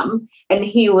Adam, and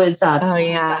he was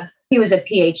he was a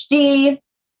PhD,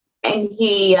 and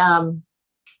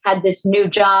had this new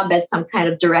job as some kind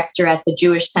of director at the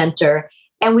Jewish Center.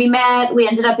 And we met, we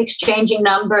ended up exchanging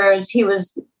numbers. He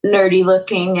was nerdy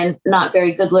looking and not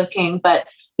very good looking. But,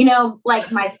 you know,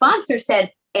 like my sponsor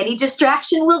said, any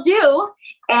distraction will do.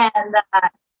 And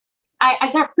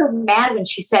I got so mad when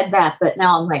she said that. But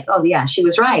now I'm like, oh, yeah, she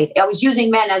was right. I was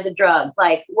using men as a drug.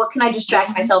 Like, what can I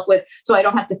distract myself with so I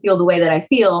don't have to feel the way that I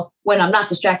feel when I'm not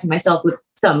distracting myself with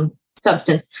some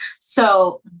substance?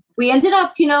 So we ended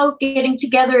up, you know, getting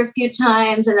together a few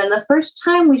times. And then the first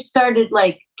time we started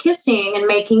like kissing and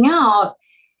making out,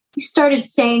 he started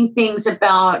saying things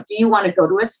about, do you want to go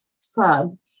to a sex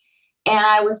club? And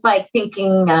I was like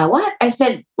thinking, what? I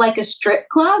said, like a strip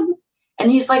club?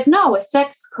 And he's like, no, a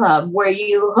sex club where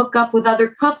you hook up with other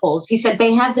couples. He said,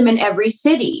 they have them in every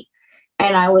city.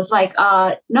 And I was like,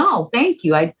 no, thank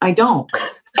you. I don't.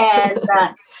 And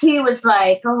he was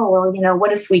like, oh, well, you know,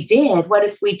 what if we did? What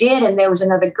if we did? And there was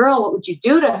another girl, what would you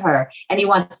do to her? And he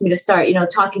wants me to start, you know,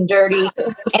 talking dirty.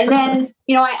 And then,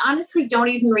 you know, I honestly don't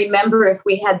even remember if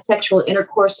we had sexual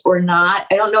intercourse or not.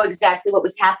 I don't know exactly what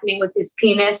was happening with his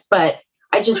penis, but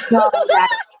I just know that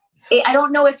I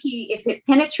don't know if it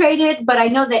penetrated, but I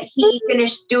know that he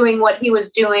finished doing what he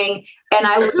was doing. And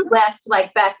I was left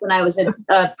like back when I was a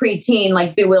preteen,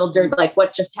 like bewildered, like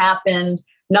what just happened?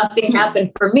 Nothing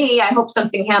happened for me. I hope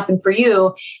something happened for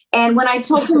you. And when I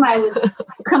told him I was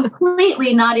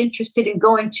completely not interested in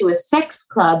going to a sex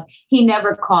club, he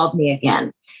never called me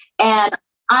again. And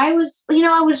I was, you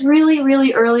know, I was really,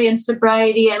 really early in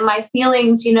sobriety, and my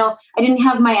feelings, you know, I didn't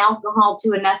have my alcohol to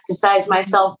anesthetize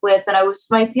myself with. And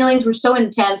my feelings were so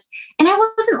intense, and I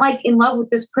wasn't like in love with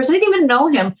this person. I didn't even know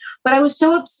him, but I was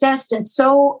so obsessed and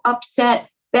so upset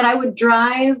that I would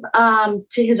drive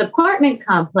to his apartment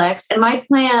complex. And my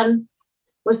plan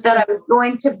was that I was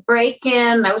going to break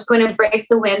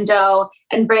the window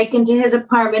and break into his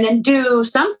apartment and do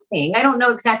something. I don't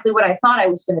know exactly what I thought I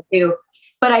was going to do.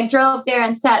 But I drove there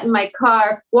and sat in my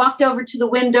car, walked over to the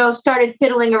window, started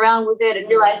fiddling around with it, and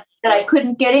realized that I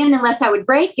couldn't get in unless I would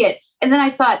break it. And then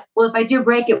I thought, well, if I do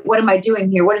break it, what am I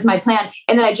doing here? What is my plan?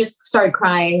 And then I just started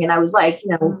crying, and I was like, you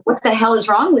know, what the hell is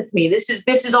wrong with me? This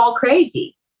is all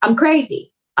crazy. I'm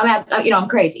crazy. I'm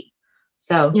crazy.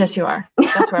 So yes, you are.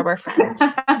 That's why we're friends.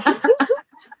 I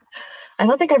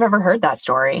don't think I've ever heard that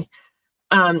story.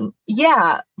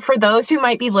 Yeah, for those who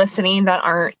might be listening that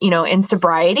aren't, you know, in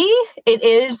sobriety,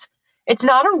 it's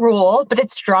not a rule, but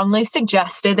it's strongly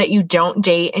suggested that you don't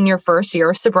date in your first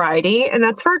year of sobriety. And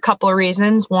that's for a couple of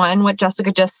reasons. One, what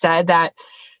Jessica just said, that,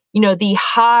 you know, the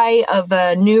high of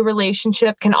a new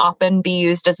relationship can often be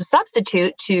used as a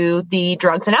substitute to the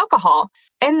drugs and alcohol.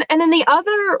 And then the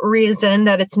other reason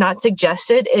that it's not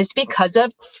suggested is because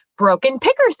of broken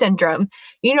picker syndrome.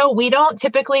 You know, we don't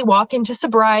typically walk into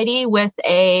sobriety with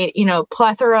a, you know,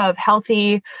 plethora of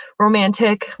healthy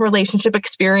romantic relationship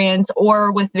experience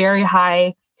or with very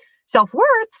high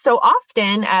self-worth. So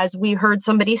often, as we heard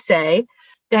somebody say,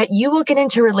 that you will get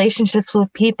into relationships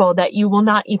with people that you will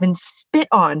not even spit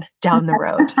on down the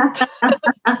road.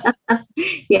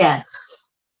 Yes.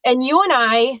 And you and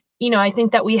I, you know, I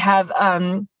think that we have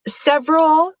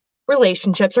several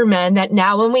relationships or men that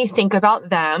now when we think about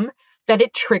them, that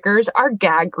it triggers our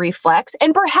gag reflex.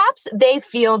 And perhaps they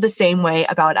feel the same way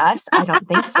about us. I don't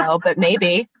think so, but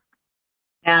maybe.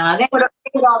 Yeah, they would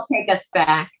all take us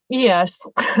back. Yes.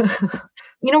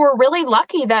 You know, we're really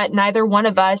lucky that neither one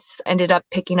of us ended up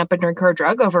picking up a drink or a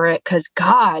drug over it, because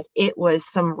God, it was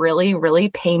some really, really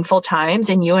painful times.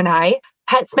 And you and I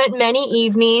had spent many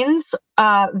evenings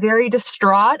very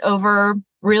distraught over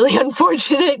really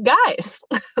unfortunate guys.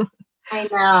 I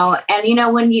know. And, you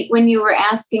know, when you were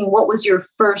asking what was your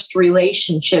first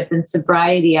relationship in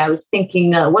sobriety, I was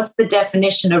thinking, what's the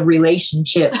definition of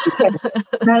relationship? Because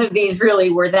none of these really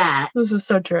were that. This is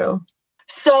so true.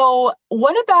 So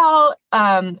what about,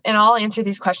 and I'll answer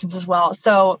these questions as well.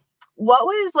 So what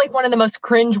was like one of the most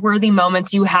cringeworthy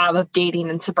moments you have of dating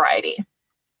in sobriety?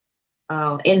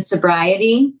 Oh, in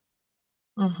sobriety?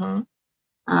 Mm-hmm.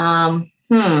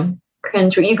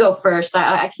 Cringe. You go first.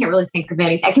 I can't really think of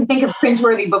anything. I can think of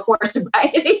cringeworthy before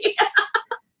sobriety.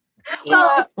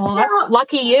 Yeah. Well, that's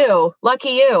lucky you.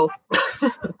 Lucky you.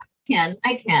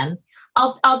 I can.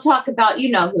 I'll talk about,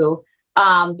 you know who.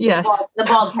 Yes. The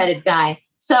bald-headed guy.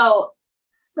 So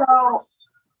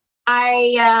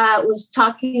I was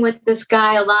talking with this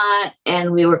guy a lot,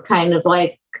 and we were kind of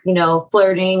like, you know,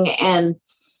 flirting, and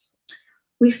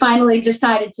we finally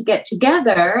decided to get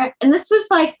together. And this was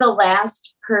like the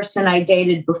last person I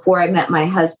dated before I met my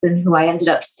husband, who I ended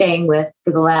up staying with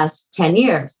for the last 10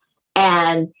 years.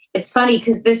 And it's funny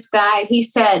because this guy, he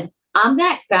said, I'm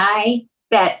that guy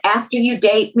that after you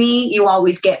date me, you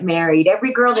always get married.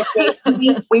 Every girl that dates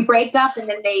me, we break up and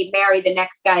then they marry the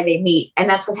next guy they meet. And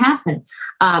that's what happened.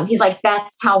 He's like,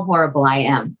 that's how horrible I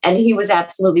am. And he was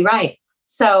absolutely right.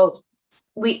 So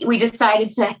we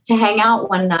decided to hang out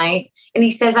one night, and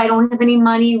he says, I don't have any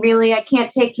money, really. I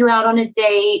can't take you out on a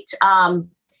date.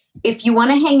 If you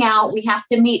want to hang out, we have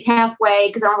to meet halfway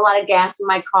because I don't have a lot of gas in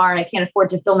my car and I can't afford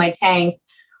to fill my tank.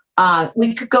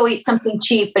 We could go eat something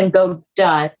cheap and go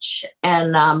Dutch.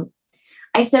 And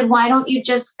I said, why don't you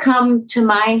just come to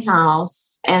my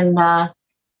house and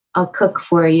I'll cook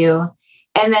for you.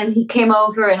 And then he came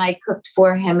over and I cooked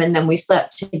for him, and then we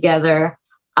slept together.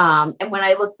 And when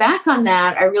I look back on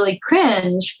that, I really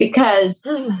cringe because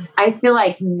I feel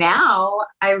like now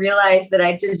I realize that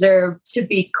I deserve to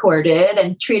be courted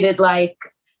and treated like,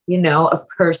 a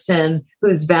person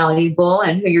who's valuable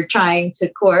and who you're trying to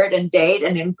court and date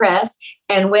and impress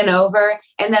and win over.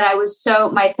 And that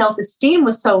my self-esteem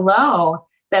was so low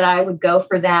that I would go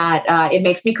for that. It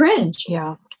makes me cringe.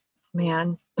 Yeah,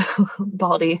 man,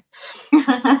 Baldy.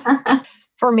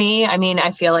 For me, I mean,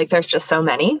 I feel like there's just so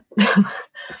many.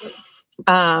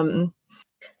 One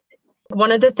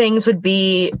of the things would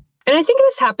be, and I think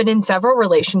this happened in several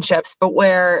relationships, but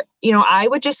where, I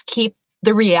would just keep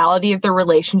the reality of the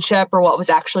relationship or what was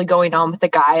actually going on with the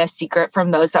guy a secret from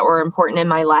those that were important in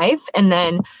my life. And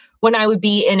then when I would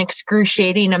be in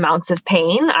excruciating amounts of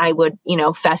pain, I would,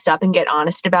 fess up and get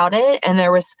honest about it. And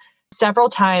there was several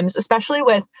times, especially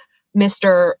with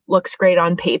Mr. Looks Great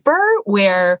on Paper,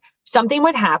 where something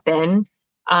would happen.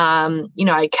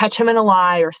 I'd catch him in a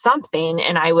lie or something,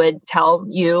 and I would tell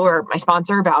you or my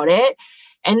sponsor about it.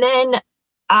 And then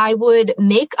I would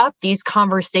make up these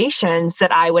conversations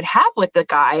that I would have with the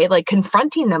guy, like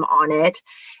confronting them on it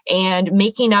and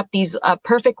making up these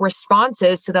perfect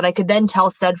responses so that I could then tell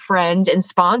said friend and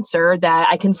sponsor that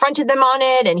I confronted them on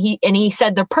it. And he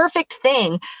said the perfect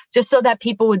thing just so that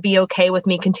people would be okay with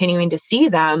me continuing to see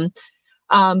them.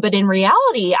 But in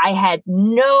reality,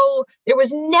 there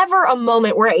was never a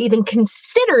moment where I even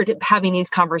considered having these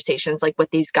conversations like with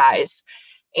these guys.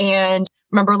 And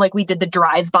remember, like we did the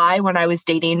drive-by when I was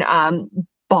dating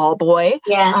Ball Boy.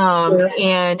 Yes.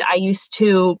 And I used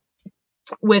to,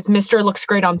 with Mr. Looks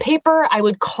Great on Paper, I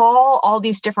would call all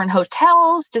these different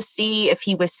hotels to see if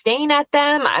he was staying at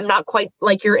them. I'm not quite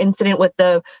like your incident with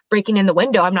the breaking in the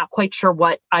window. I'm not quite sure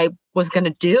what I was going to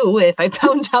do if I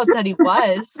found out that he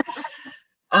was.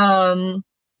 And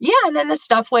then the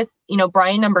stuff with,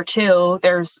 Brian number 2,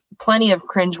 there's plenty of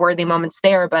cringeworthy moments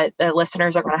there, but the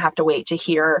listeners are going to have to wait to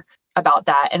hear about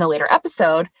that in a later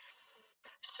episode.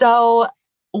 So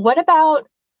what about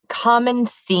common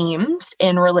themes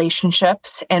in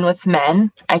relationships and with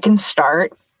men? I can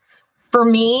start. For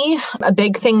me, a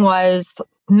big thing was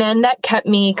men that kept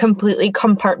me completely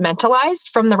compartmentalized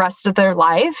from the rest of their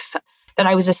life, that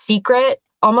I was a secret,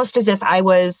 almost as if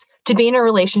to be in a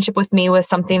relationship with me was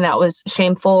something that was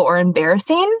shameful or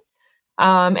embarrassing.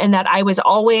 And that I was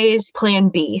always plan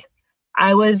B.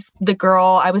 I was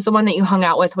the one that you hung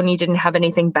out with when you didn't have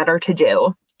anything better to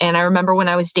do. And I remember when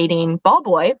I was dating Ball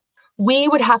Boy, we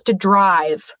would have to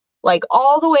drive like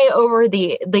all the way over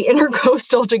the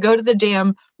intercoastal to go to the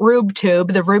damn Rube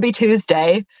Tube, the Ruby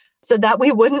Tuesday, so that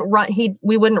we wouldn't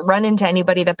run into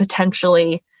anybody that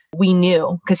potentially we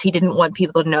knew, because he didn't want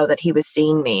people to know that he was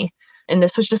seeing me. And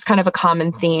this was just kind of a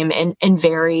common theme in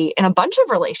a bunch of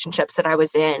relationships that I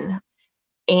was in.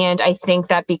 And I think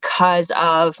that because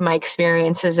of my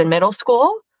experiences in middle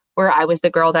school, where I was the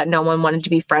girl that no one wanted to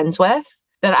be friends with,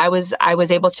 that I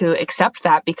was able to accept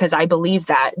that, because I believed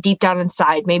that deep down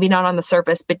inside, maybe not on the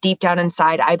surface, but deep down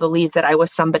inside, I believed that I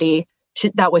was somebody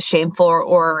that was shameful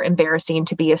or embarrassing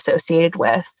to be associated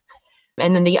with.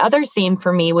 And then the other theme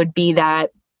for me would be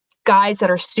that guys that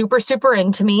are super, super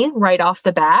into me right off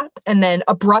the bat, and then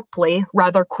abruptly,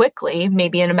 rather quickly,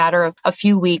 maybe in a matter of a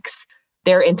few weeks,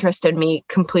 their interest in me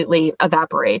completely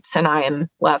evaporates and I am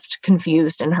left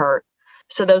confused and hurt.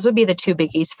 So those would be the 2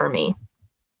 biggies for me.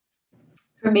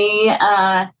 For me,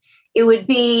 it would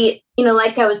be,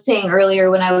 like I was saying earlier,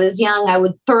 when I was young, I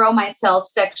would throw myself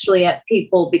sexually at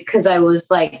people because I was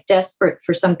like desperate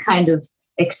for some kind of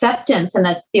acceptance. And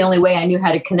that's the only way I knew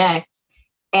how to connect.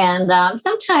 And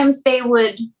sometimes they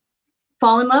would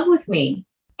fall in love with me.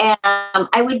 And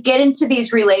I would get into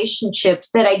these relationships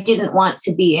that I didn't want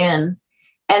to be in.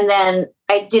 And then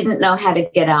I didn't know how to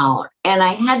get out. And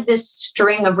I had this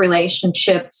string of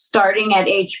relationships starting at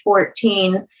age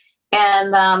 14.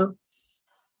 And up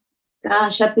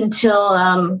until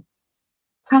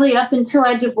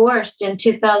I divorced in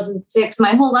 2006,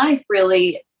 my whole life,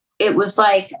 really, it was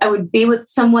like I would be with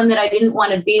someone that I didn't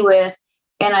want to be with.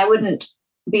 And I wouldn't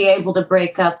be able to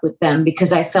break up with them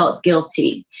because I felt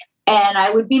guilty. And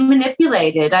I would be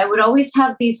manipulated. I would always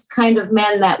have these kind of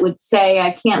men that would say,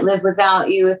 I can't live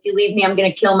without you. If you leave me, I'm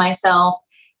going to kill myself.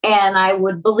 And I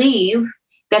would believe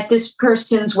that this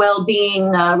person's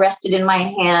well-being rested in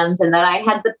my hands and that I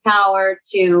had the power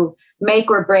to make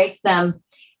or break them.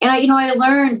 And I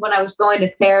learned when I was going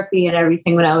to therapy and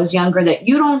everything when I was younger that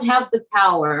you don't have the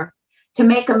power to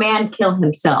make a man kill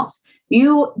himself.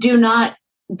 You do not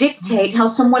dictate how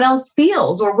someone else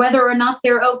feels or whether or not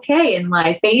they're okay in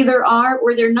life. They either are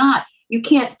or they're not. You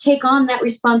can't take on that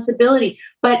responsibility.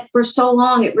 But for so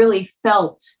long, it really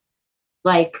felt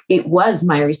like it was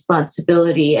my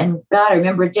responsibility. And God, I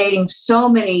remember dating so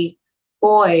many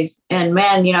boys and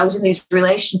men. I was in these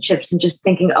relationships and just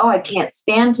thinking, oh, I can't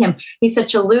stand him. He's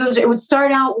such a loser. It would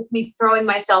start out with me throwing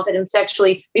myself at him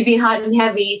sexually. We'd be hot and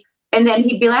heavy. And then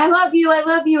he'd be like, I love you. I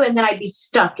love you. And then I'd be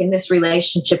stuck in this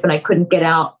relationship and I couldn't get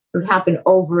out. It would happen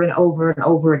over and over and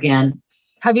over again.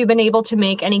 Have you been able to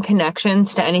make any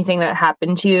connections to anything that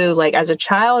happened to you, like as a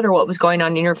child, or what was going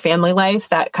on in your family life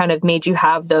that kind of made you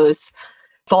have those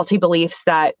faulty beliefs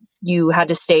that you had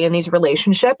to stay in these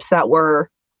relationships that were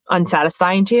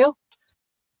unsatisfying to you?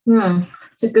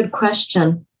 It's a good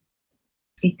question.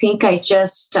 I think I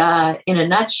just, in a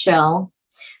nutshell,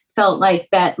 felt like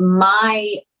that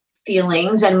my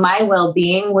feelings and my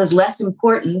well-being was less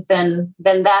important than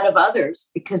that of others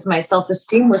because my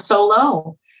self-esteem was so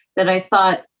low that I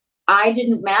thought I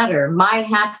didn't matter. My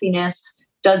happiness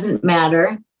doesn't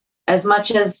matter as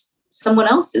much as someone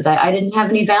else's. I didn't have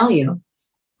any value.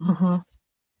 Mm-hmm.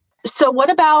 So what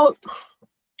about,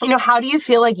 how do you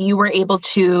feel like you were able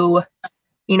to,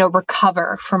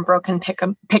 recover from broken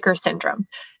picker syndrome?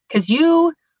 Because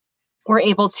you were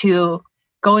able to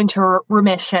go into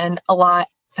remission a lot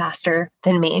faster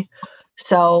than me.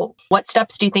 So what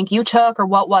steps do you think you took, or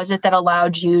what was it that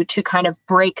allowed you to kind of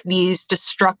break these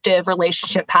destructive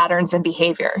relationship patterns and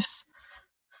behaviors?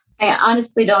 I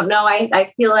honestly don't know.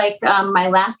 I feel like my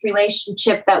last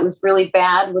relationship that was really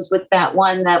bad was with that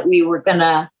one that we were going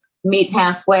to meet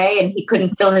halfway and he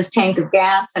couldn't fill his tank of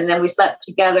gas. And then we slept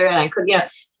together and I could,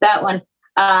 that one.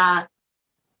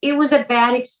 It was a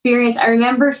bad experience. I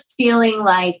remember feeling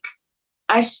like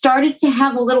I started to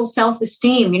have a little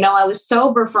self-esteem. I was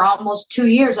sober for almost 2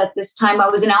 years at this time. I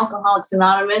was in Alcoholics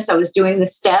Anonymous. I was doing the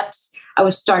steps. I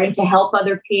was starting to help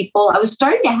other people. I was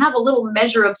starting to have a little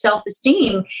measure of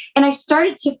self-esteem. And I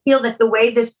started to feel that the way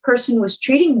this person was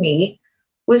treating me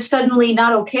was suddenly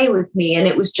not okay with me. And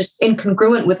it was just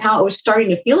incongruent with how I was starting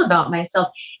to feel about myself.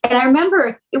 And I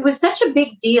remember it was such a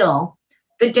big deal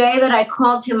the day that I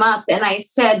called him up and I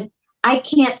said, I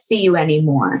can't see you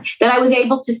anymore, that I was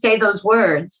able to say those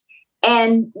words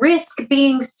and risk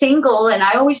being single. And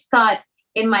I always thought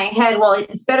in my head, well,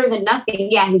 it's better than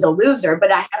nothing. Yeah, he's a loser,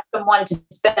 but I have someone to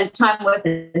spend time with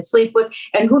and sleep with.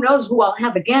 And who knows who I'll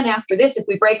have again after this if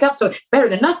we break up. So it's better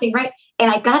than nothing, right?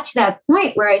 And I got to that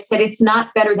point where I said, it's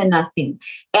not better than nothing.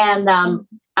 And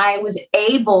I was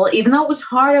able, even though it was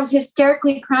hard, I was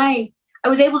hysterically crying. I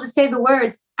was able to say the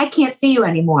words, I can't see you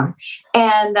anymore.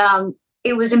 And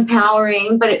it was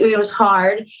empowering, but it was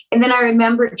hard. And then I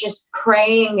remember just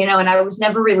praying, and I was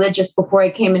never religious before I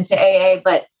came into AA,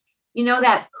 but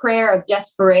that prayer of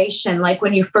desperation, like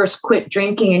when you first quit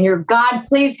drinking and you're, God,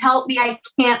 please help me. I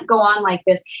can't go on like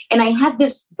this. And I had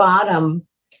this bottom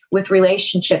with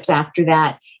relationships after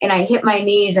that. And I hit my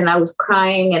knees and I was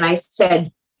crying and I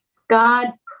said, God,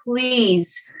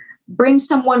 please bring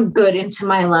someone good into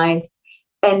my life.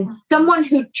 And someone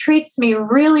who treats me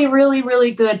really, really,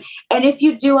 really good. And if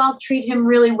you do, I'll treat him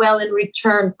really well in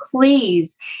return,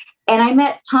 please. And I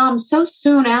met Tom so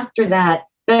soon after that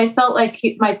I felt like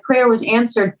my prayer was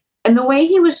answered. And the way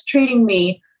he was treating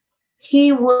me,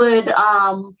 he would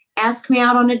ask me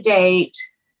out on a date,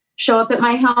 show up at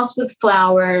my house with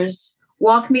flowers,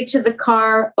 walk me to the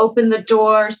car, open the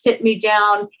door, sit me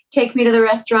down, take me to the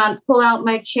restaurant, pull out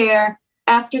my chair.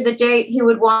 After the date, he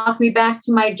would walk me back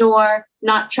to my door,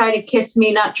 not try to kiss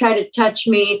me, not try to touch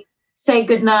me, say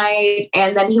goodnight.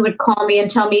 And then he would call me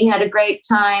and tell me he had a great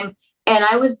time. And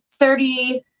I was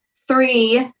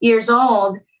 33 years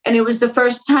old, and it was the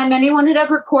first time anyone had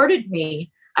ever courted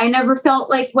me. I never felt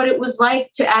like what it was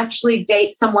like to actually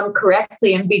date someone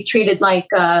correctly and be treated like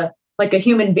a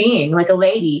human being, like a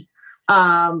lady.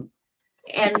 And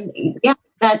yeah,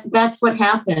 that's what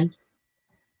happened.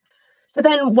 So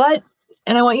then what,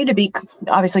 and I want you to be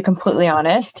obviously completely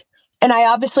honest. And I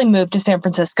obviously moved to San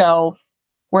Francisco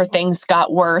where things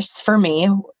got worse for me.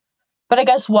 But I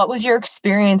guess what was your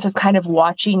experience of kind of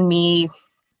watching me,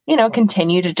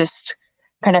 continue to just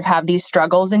kind of have these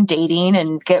struggles in dating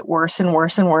and get worse and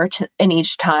worse and worse in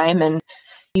each time? And,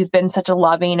 You've been such a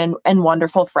loving and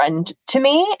wonderful friend to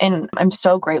me. And I'm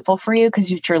so grateful for you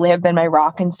because you truly have been my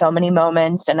rock in so many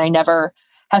moments. And I never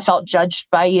have felt judged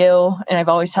by you. And I've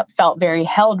always felt very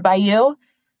held by you.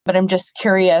 But I'm just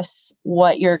curious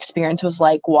what your experience was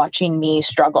like watching me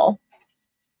struggle.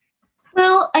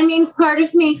 Well, I mean, part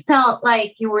of me felt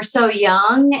like you were so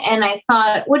young, and I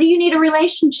thought, what do you need a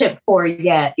relationship for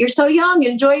yet? You're so young,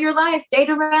 enjoy your life, date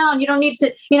around. You don't need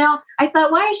to, I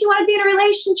thought, why does she want to be in a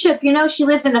relationship? She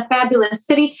lives in a fabulous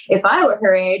city. If I were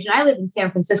her age and I lived in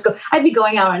San Francisco, I'd be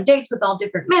going out on dates with all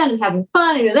different men and having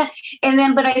fun and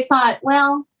that. But I thought,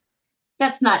 well,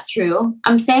 that's not true.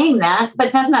 I'm saying that,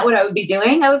 but that's not what I would be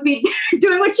doing. I would be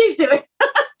doing what she's doing.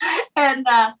 And,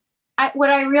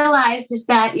 what I realized is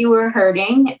that you were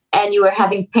hurting and you were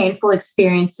having painful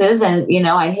experiences. And,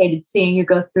 I hated seeing you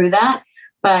go through that.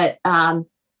 But, I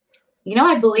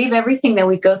believe everything that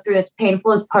we go through that's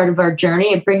painful is part of our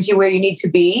journey. It brings you where you need to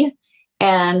be.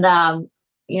 And,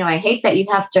 I hate that you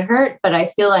have to hurt, but I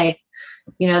feel like,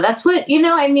 that's what,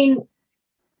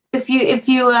 if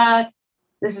you,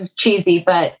 this is cheesy,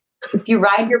 but if you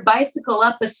ride your bicycle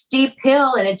up a steep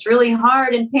hill and it's really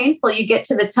hard and painful, you get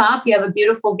to the top, you have a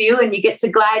beautiful view, and you get to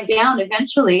glide down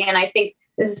eventually. And I think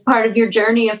this is part of your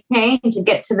journey of pain, to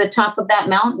get to the top of that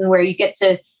mountain where you get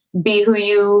to be who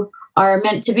you are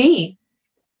meant to be.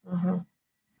 Mm-hmm.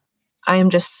 I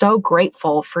am just so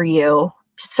grateful for you.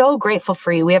 So grateful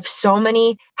for you. We have so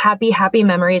many happy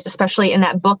memories, especially in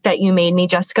that book that you made me.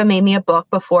 Jessica made me a book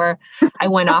before I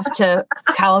went off to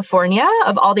California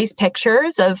of all these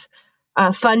pictures of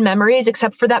fun memories,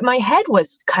 except for that my head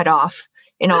was cut off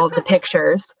in all of the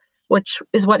pictures, which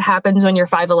is what happens when you're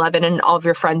 5'11" and all of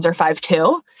your friends are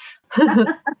 5'2".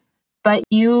 But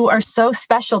you are so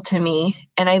special to me,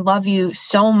 and I love you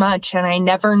so much. And I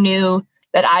never knew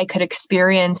that I could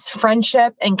experience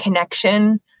friendship and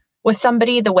connection with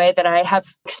somebody the way that I have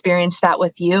experienced that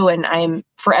with you. And I'm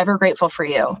forever grateful for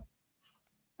you.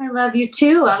 I love you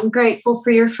too. I'm grateful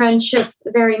for your friendship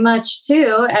very much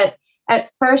too. At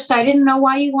first, I didn't know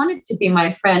why you wanted to be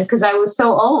my friend because I was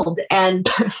so old. And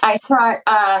I thought,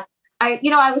 I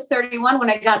was 31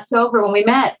 when I got sober when we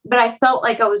met, but I felt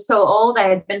like I was so old. I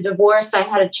had been divorced. I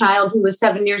had a child who was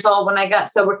 7 years old when I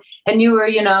got sober, and you were,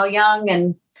 young.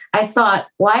 And I thought,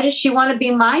 why does she want to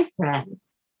be my friend?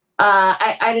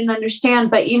 I didn't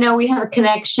understand, but we have a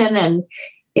connection, and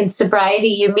in sobriety,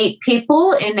 you meet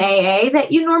people in AA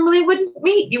that you normally wouldn't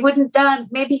meet. You wouldn't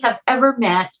maybe have ever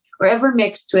met or ever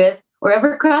mixed with or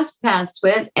ever crossed paths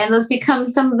with, and those become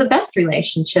some of the best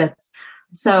relationships.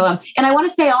 So, and I want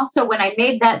to say also, when I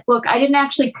made that book, I didn't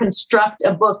actually construct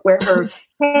a book where her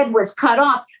head was cut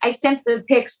off. I sent the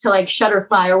pics to like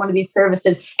Shutterfly or one of these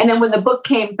services, and then when the book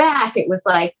came back, it was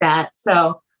like that.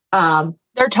 So,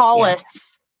 they're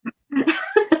tallists.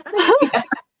 Yeah.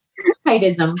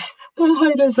 Heightism.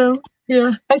 Heightism.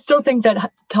 Yeah. I still think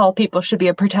that tall people should be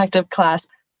a protective class.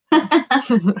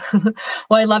 Well,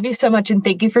 I love you so much, and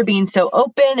thank you for being so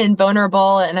open and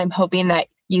vulnerable. And I'm hoping that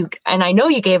and I know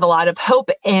you gave a lot of hope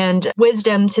and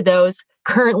wisdom to those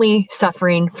currently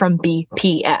suffering from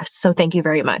BPS. So thank you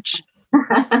very much.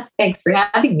 Thanks for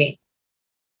having me.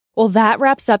 Well, that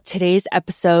wraps up today's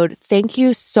episode. Thank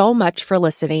you so much for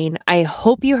listening. I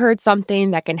hope you heard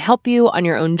something that can help you on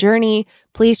your own journey.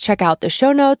 Please check out the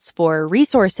show notes for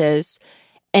resources.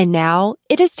 And now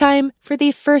it is time for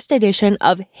the first edition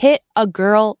of Hit a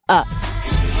Girl Up.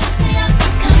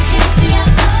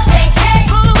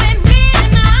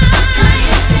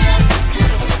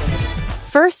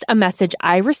 First, a message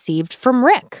I received from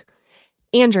Rick.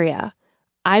 Andrea,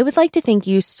 I would like to thank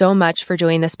you so much for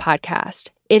doing this podcast.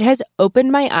 It has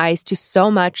opened my eyes to so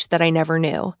much that I never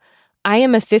knew. I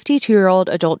am a 52-year-old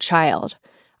adult child.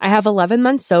 I have 11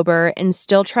 months sober and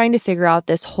still trying to figure out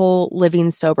this whole living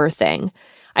sober thing.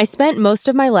 I spent most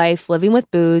of my life living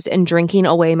with booze and drinking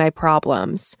away my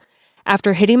problems.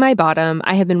 After hitting my bottom,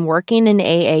 I have been working in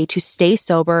AA to stay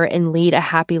sober and lead a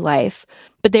happy life.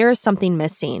 But there is something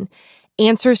missing.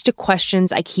 Answers to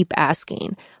questions I keep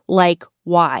asking, like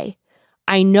why?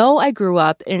 I know I grew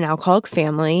up in an alcoholic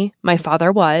family. My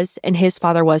father was, and his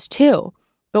father was too.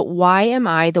 But why am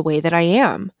I the way that I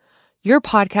am? Your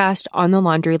podcast On the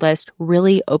Laundry List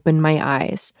really opened my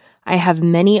eyes. I have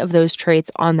many of those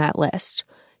traits on that list.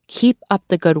 Keep up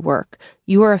the good work.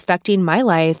 You are affecting my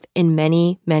life in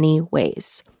many, many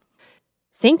ways.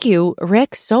 Thank you,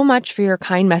 Rick, so much for your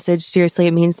kind message. Seriously,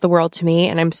 it means the world to me,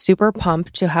 and I'm super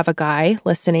pumped to have a guy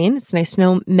listening. It's nice to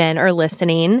know men are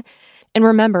listening. And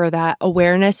remember that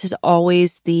awareness is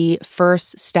always the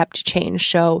first step to change.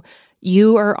 So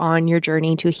you are on your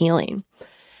journey to healing.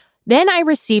 Then I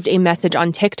received a message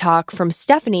on TikTok from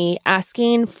Stephanie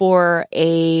asking for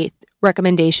a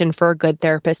recommendation for a good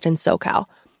therapist in SoCal.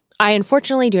 I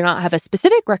unfortunately do not have a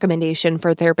specific recommendation for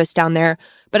a therapist down there,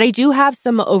 but I do have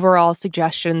some overall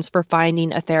suggestions for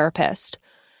finding a therapist.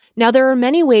 Now, there are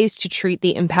many ways to treat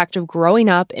the impact of growing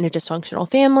up in a dysfunctional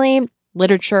family,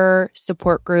 literature,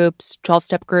 support groups,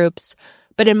 12-step groups,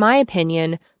 but in my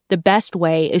opinion, the best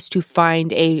way is to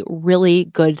find a really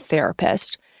good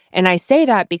therapist. And I say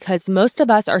that because most of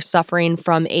us are suffering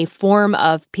from a form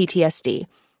of PTSD,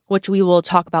 which we will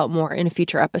talk about more in a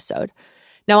future episode.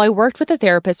 Now, I worked with a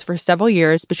therapist for several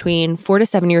years, between 4 to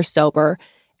 7 years sober,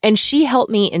 and she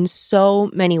helped me in so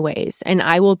many ways, and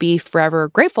I will be forever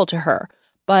grateful to her.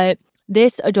 But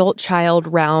this adult-child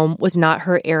realm was not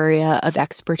her area of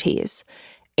expertise.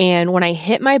 And when I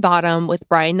hit my bottom with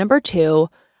Brian number 2,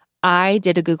 I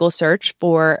did a Google search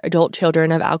for adult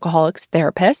children of alcoholics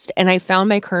therapist, and I found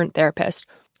my current therapist,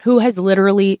 who has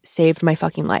literally saved my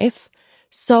fucking life.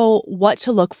 So what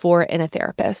to look for in a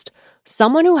therapist?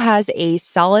 Someone who has a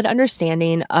solid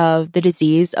understanding of the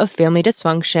disease of family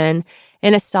dysfunction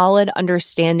and a solid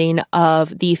understanding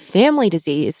of the family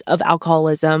disease of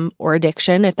alcoholism or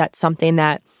addiction, if that's something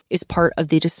that is part of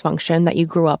the dysfunction that you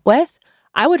grew up with.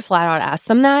 I would flat out ask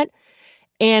them that.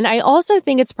 And I also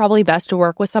think it's probably best to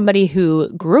work with somebody who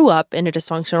grew up in a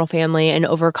dysfunctional family and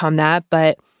overcome that.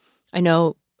 But I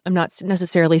know I'm not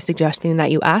necessarily suggesting that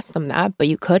you ask them that, but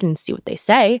you could and see what they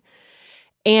say.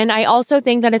 And I also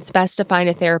think that it's best to find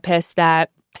a therapist that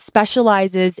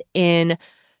specializes in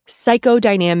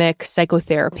psychodynamic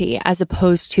psychotherapy as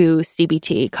opposed to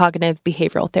CBT, cognitive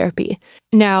behavioral therapy.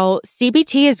 Now,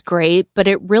 CBT is great, but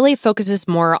it really focuses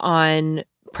more on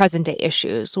present-day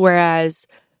issues, whereas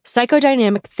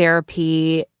psychodynamic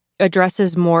therapy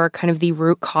addresses more kind of the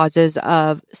root causes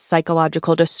of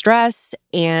psychological distress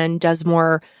and does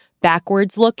more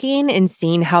backwards looking and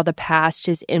seeing how the past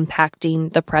is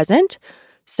impacting the present.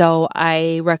 So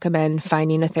I recommend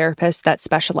finding a therapist that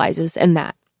specializes in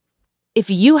that. If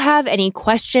you have any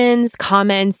questions,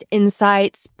 comments,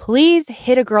 insights, please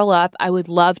hit a girl up. I would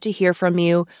love to hear from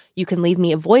you. You can leave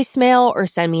me a voicemail or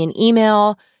send me an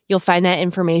email. You'll find that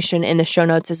information in the show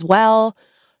notes as well.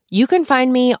 You can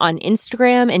find me on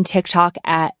Instagram and TikTok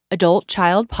at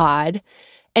AdultChildPod.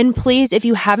 And please, if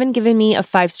you haven't given me a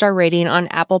 5-star rating on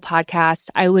Apple Podcasts,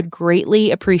 I would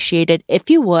greatly appreciate it if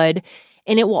you would.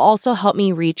 And it will also help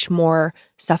me reach more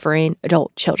suffering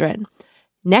adult children.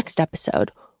 Next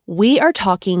episode, we are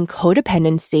talking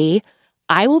codependency.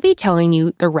 I will be telling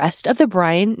you the rest of the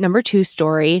Brian number 2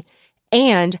 story.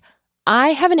 And I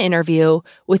have an interview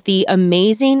with the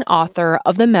amazing author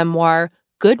of the memoir,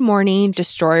 Good Morning,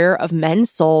 Destroyer of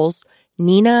Men's Souls,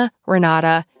 Nina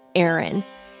Renata Aaron.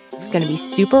 It's going to be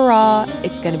super raw.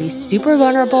 It's going to be super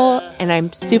vulnerable. And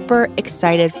I'm super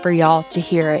excited for y'all to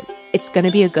hear it. It's going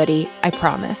to be a goodie, I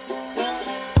promise.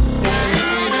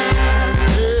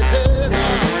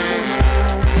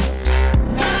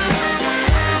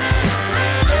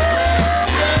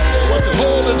 What you're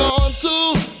holding on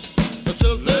to,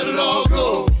 just let it all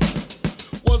go.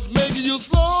 What's making you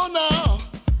slow now?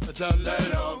 Just let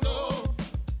it all go.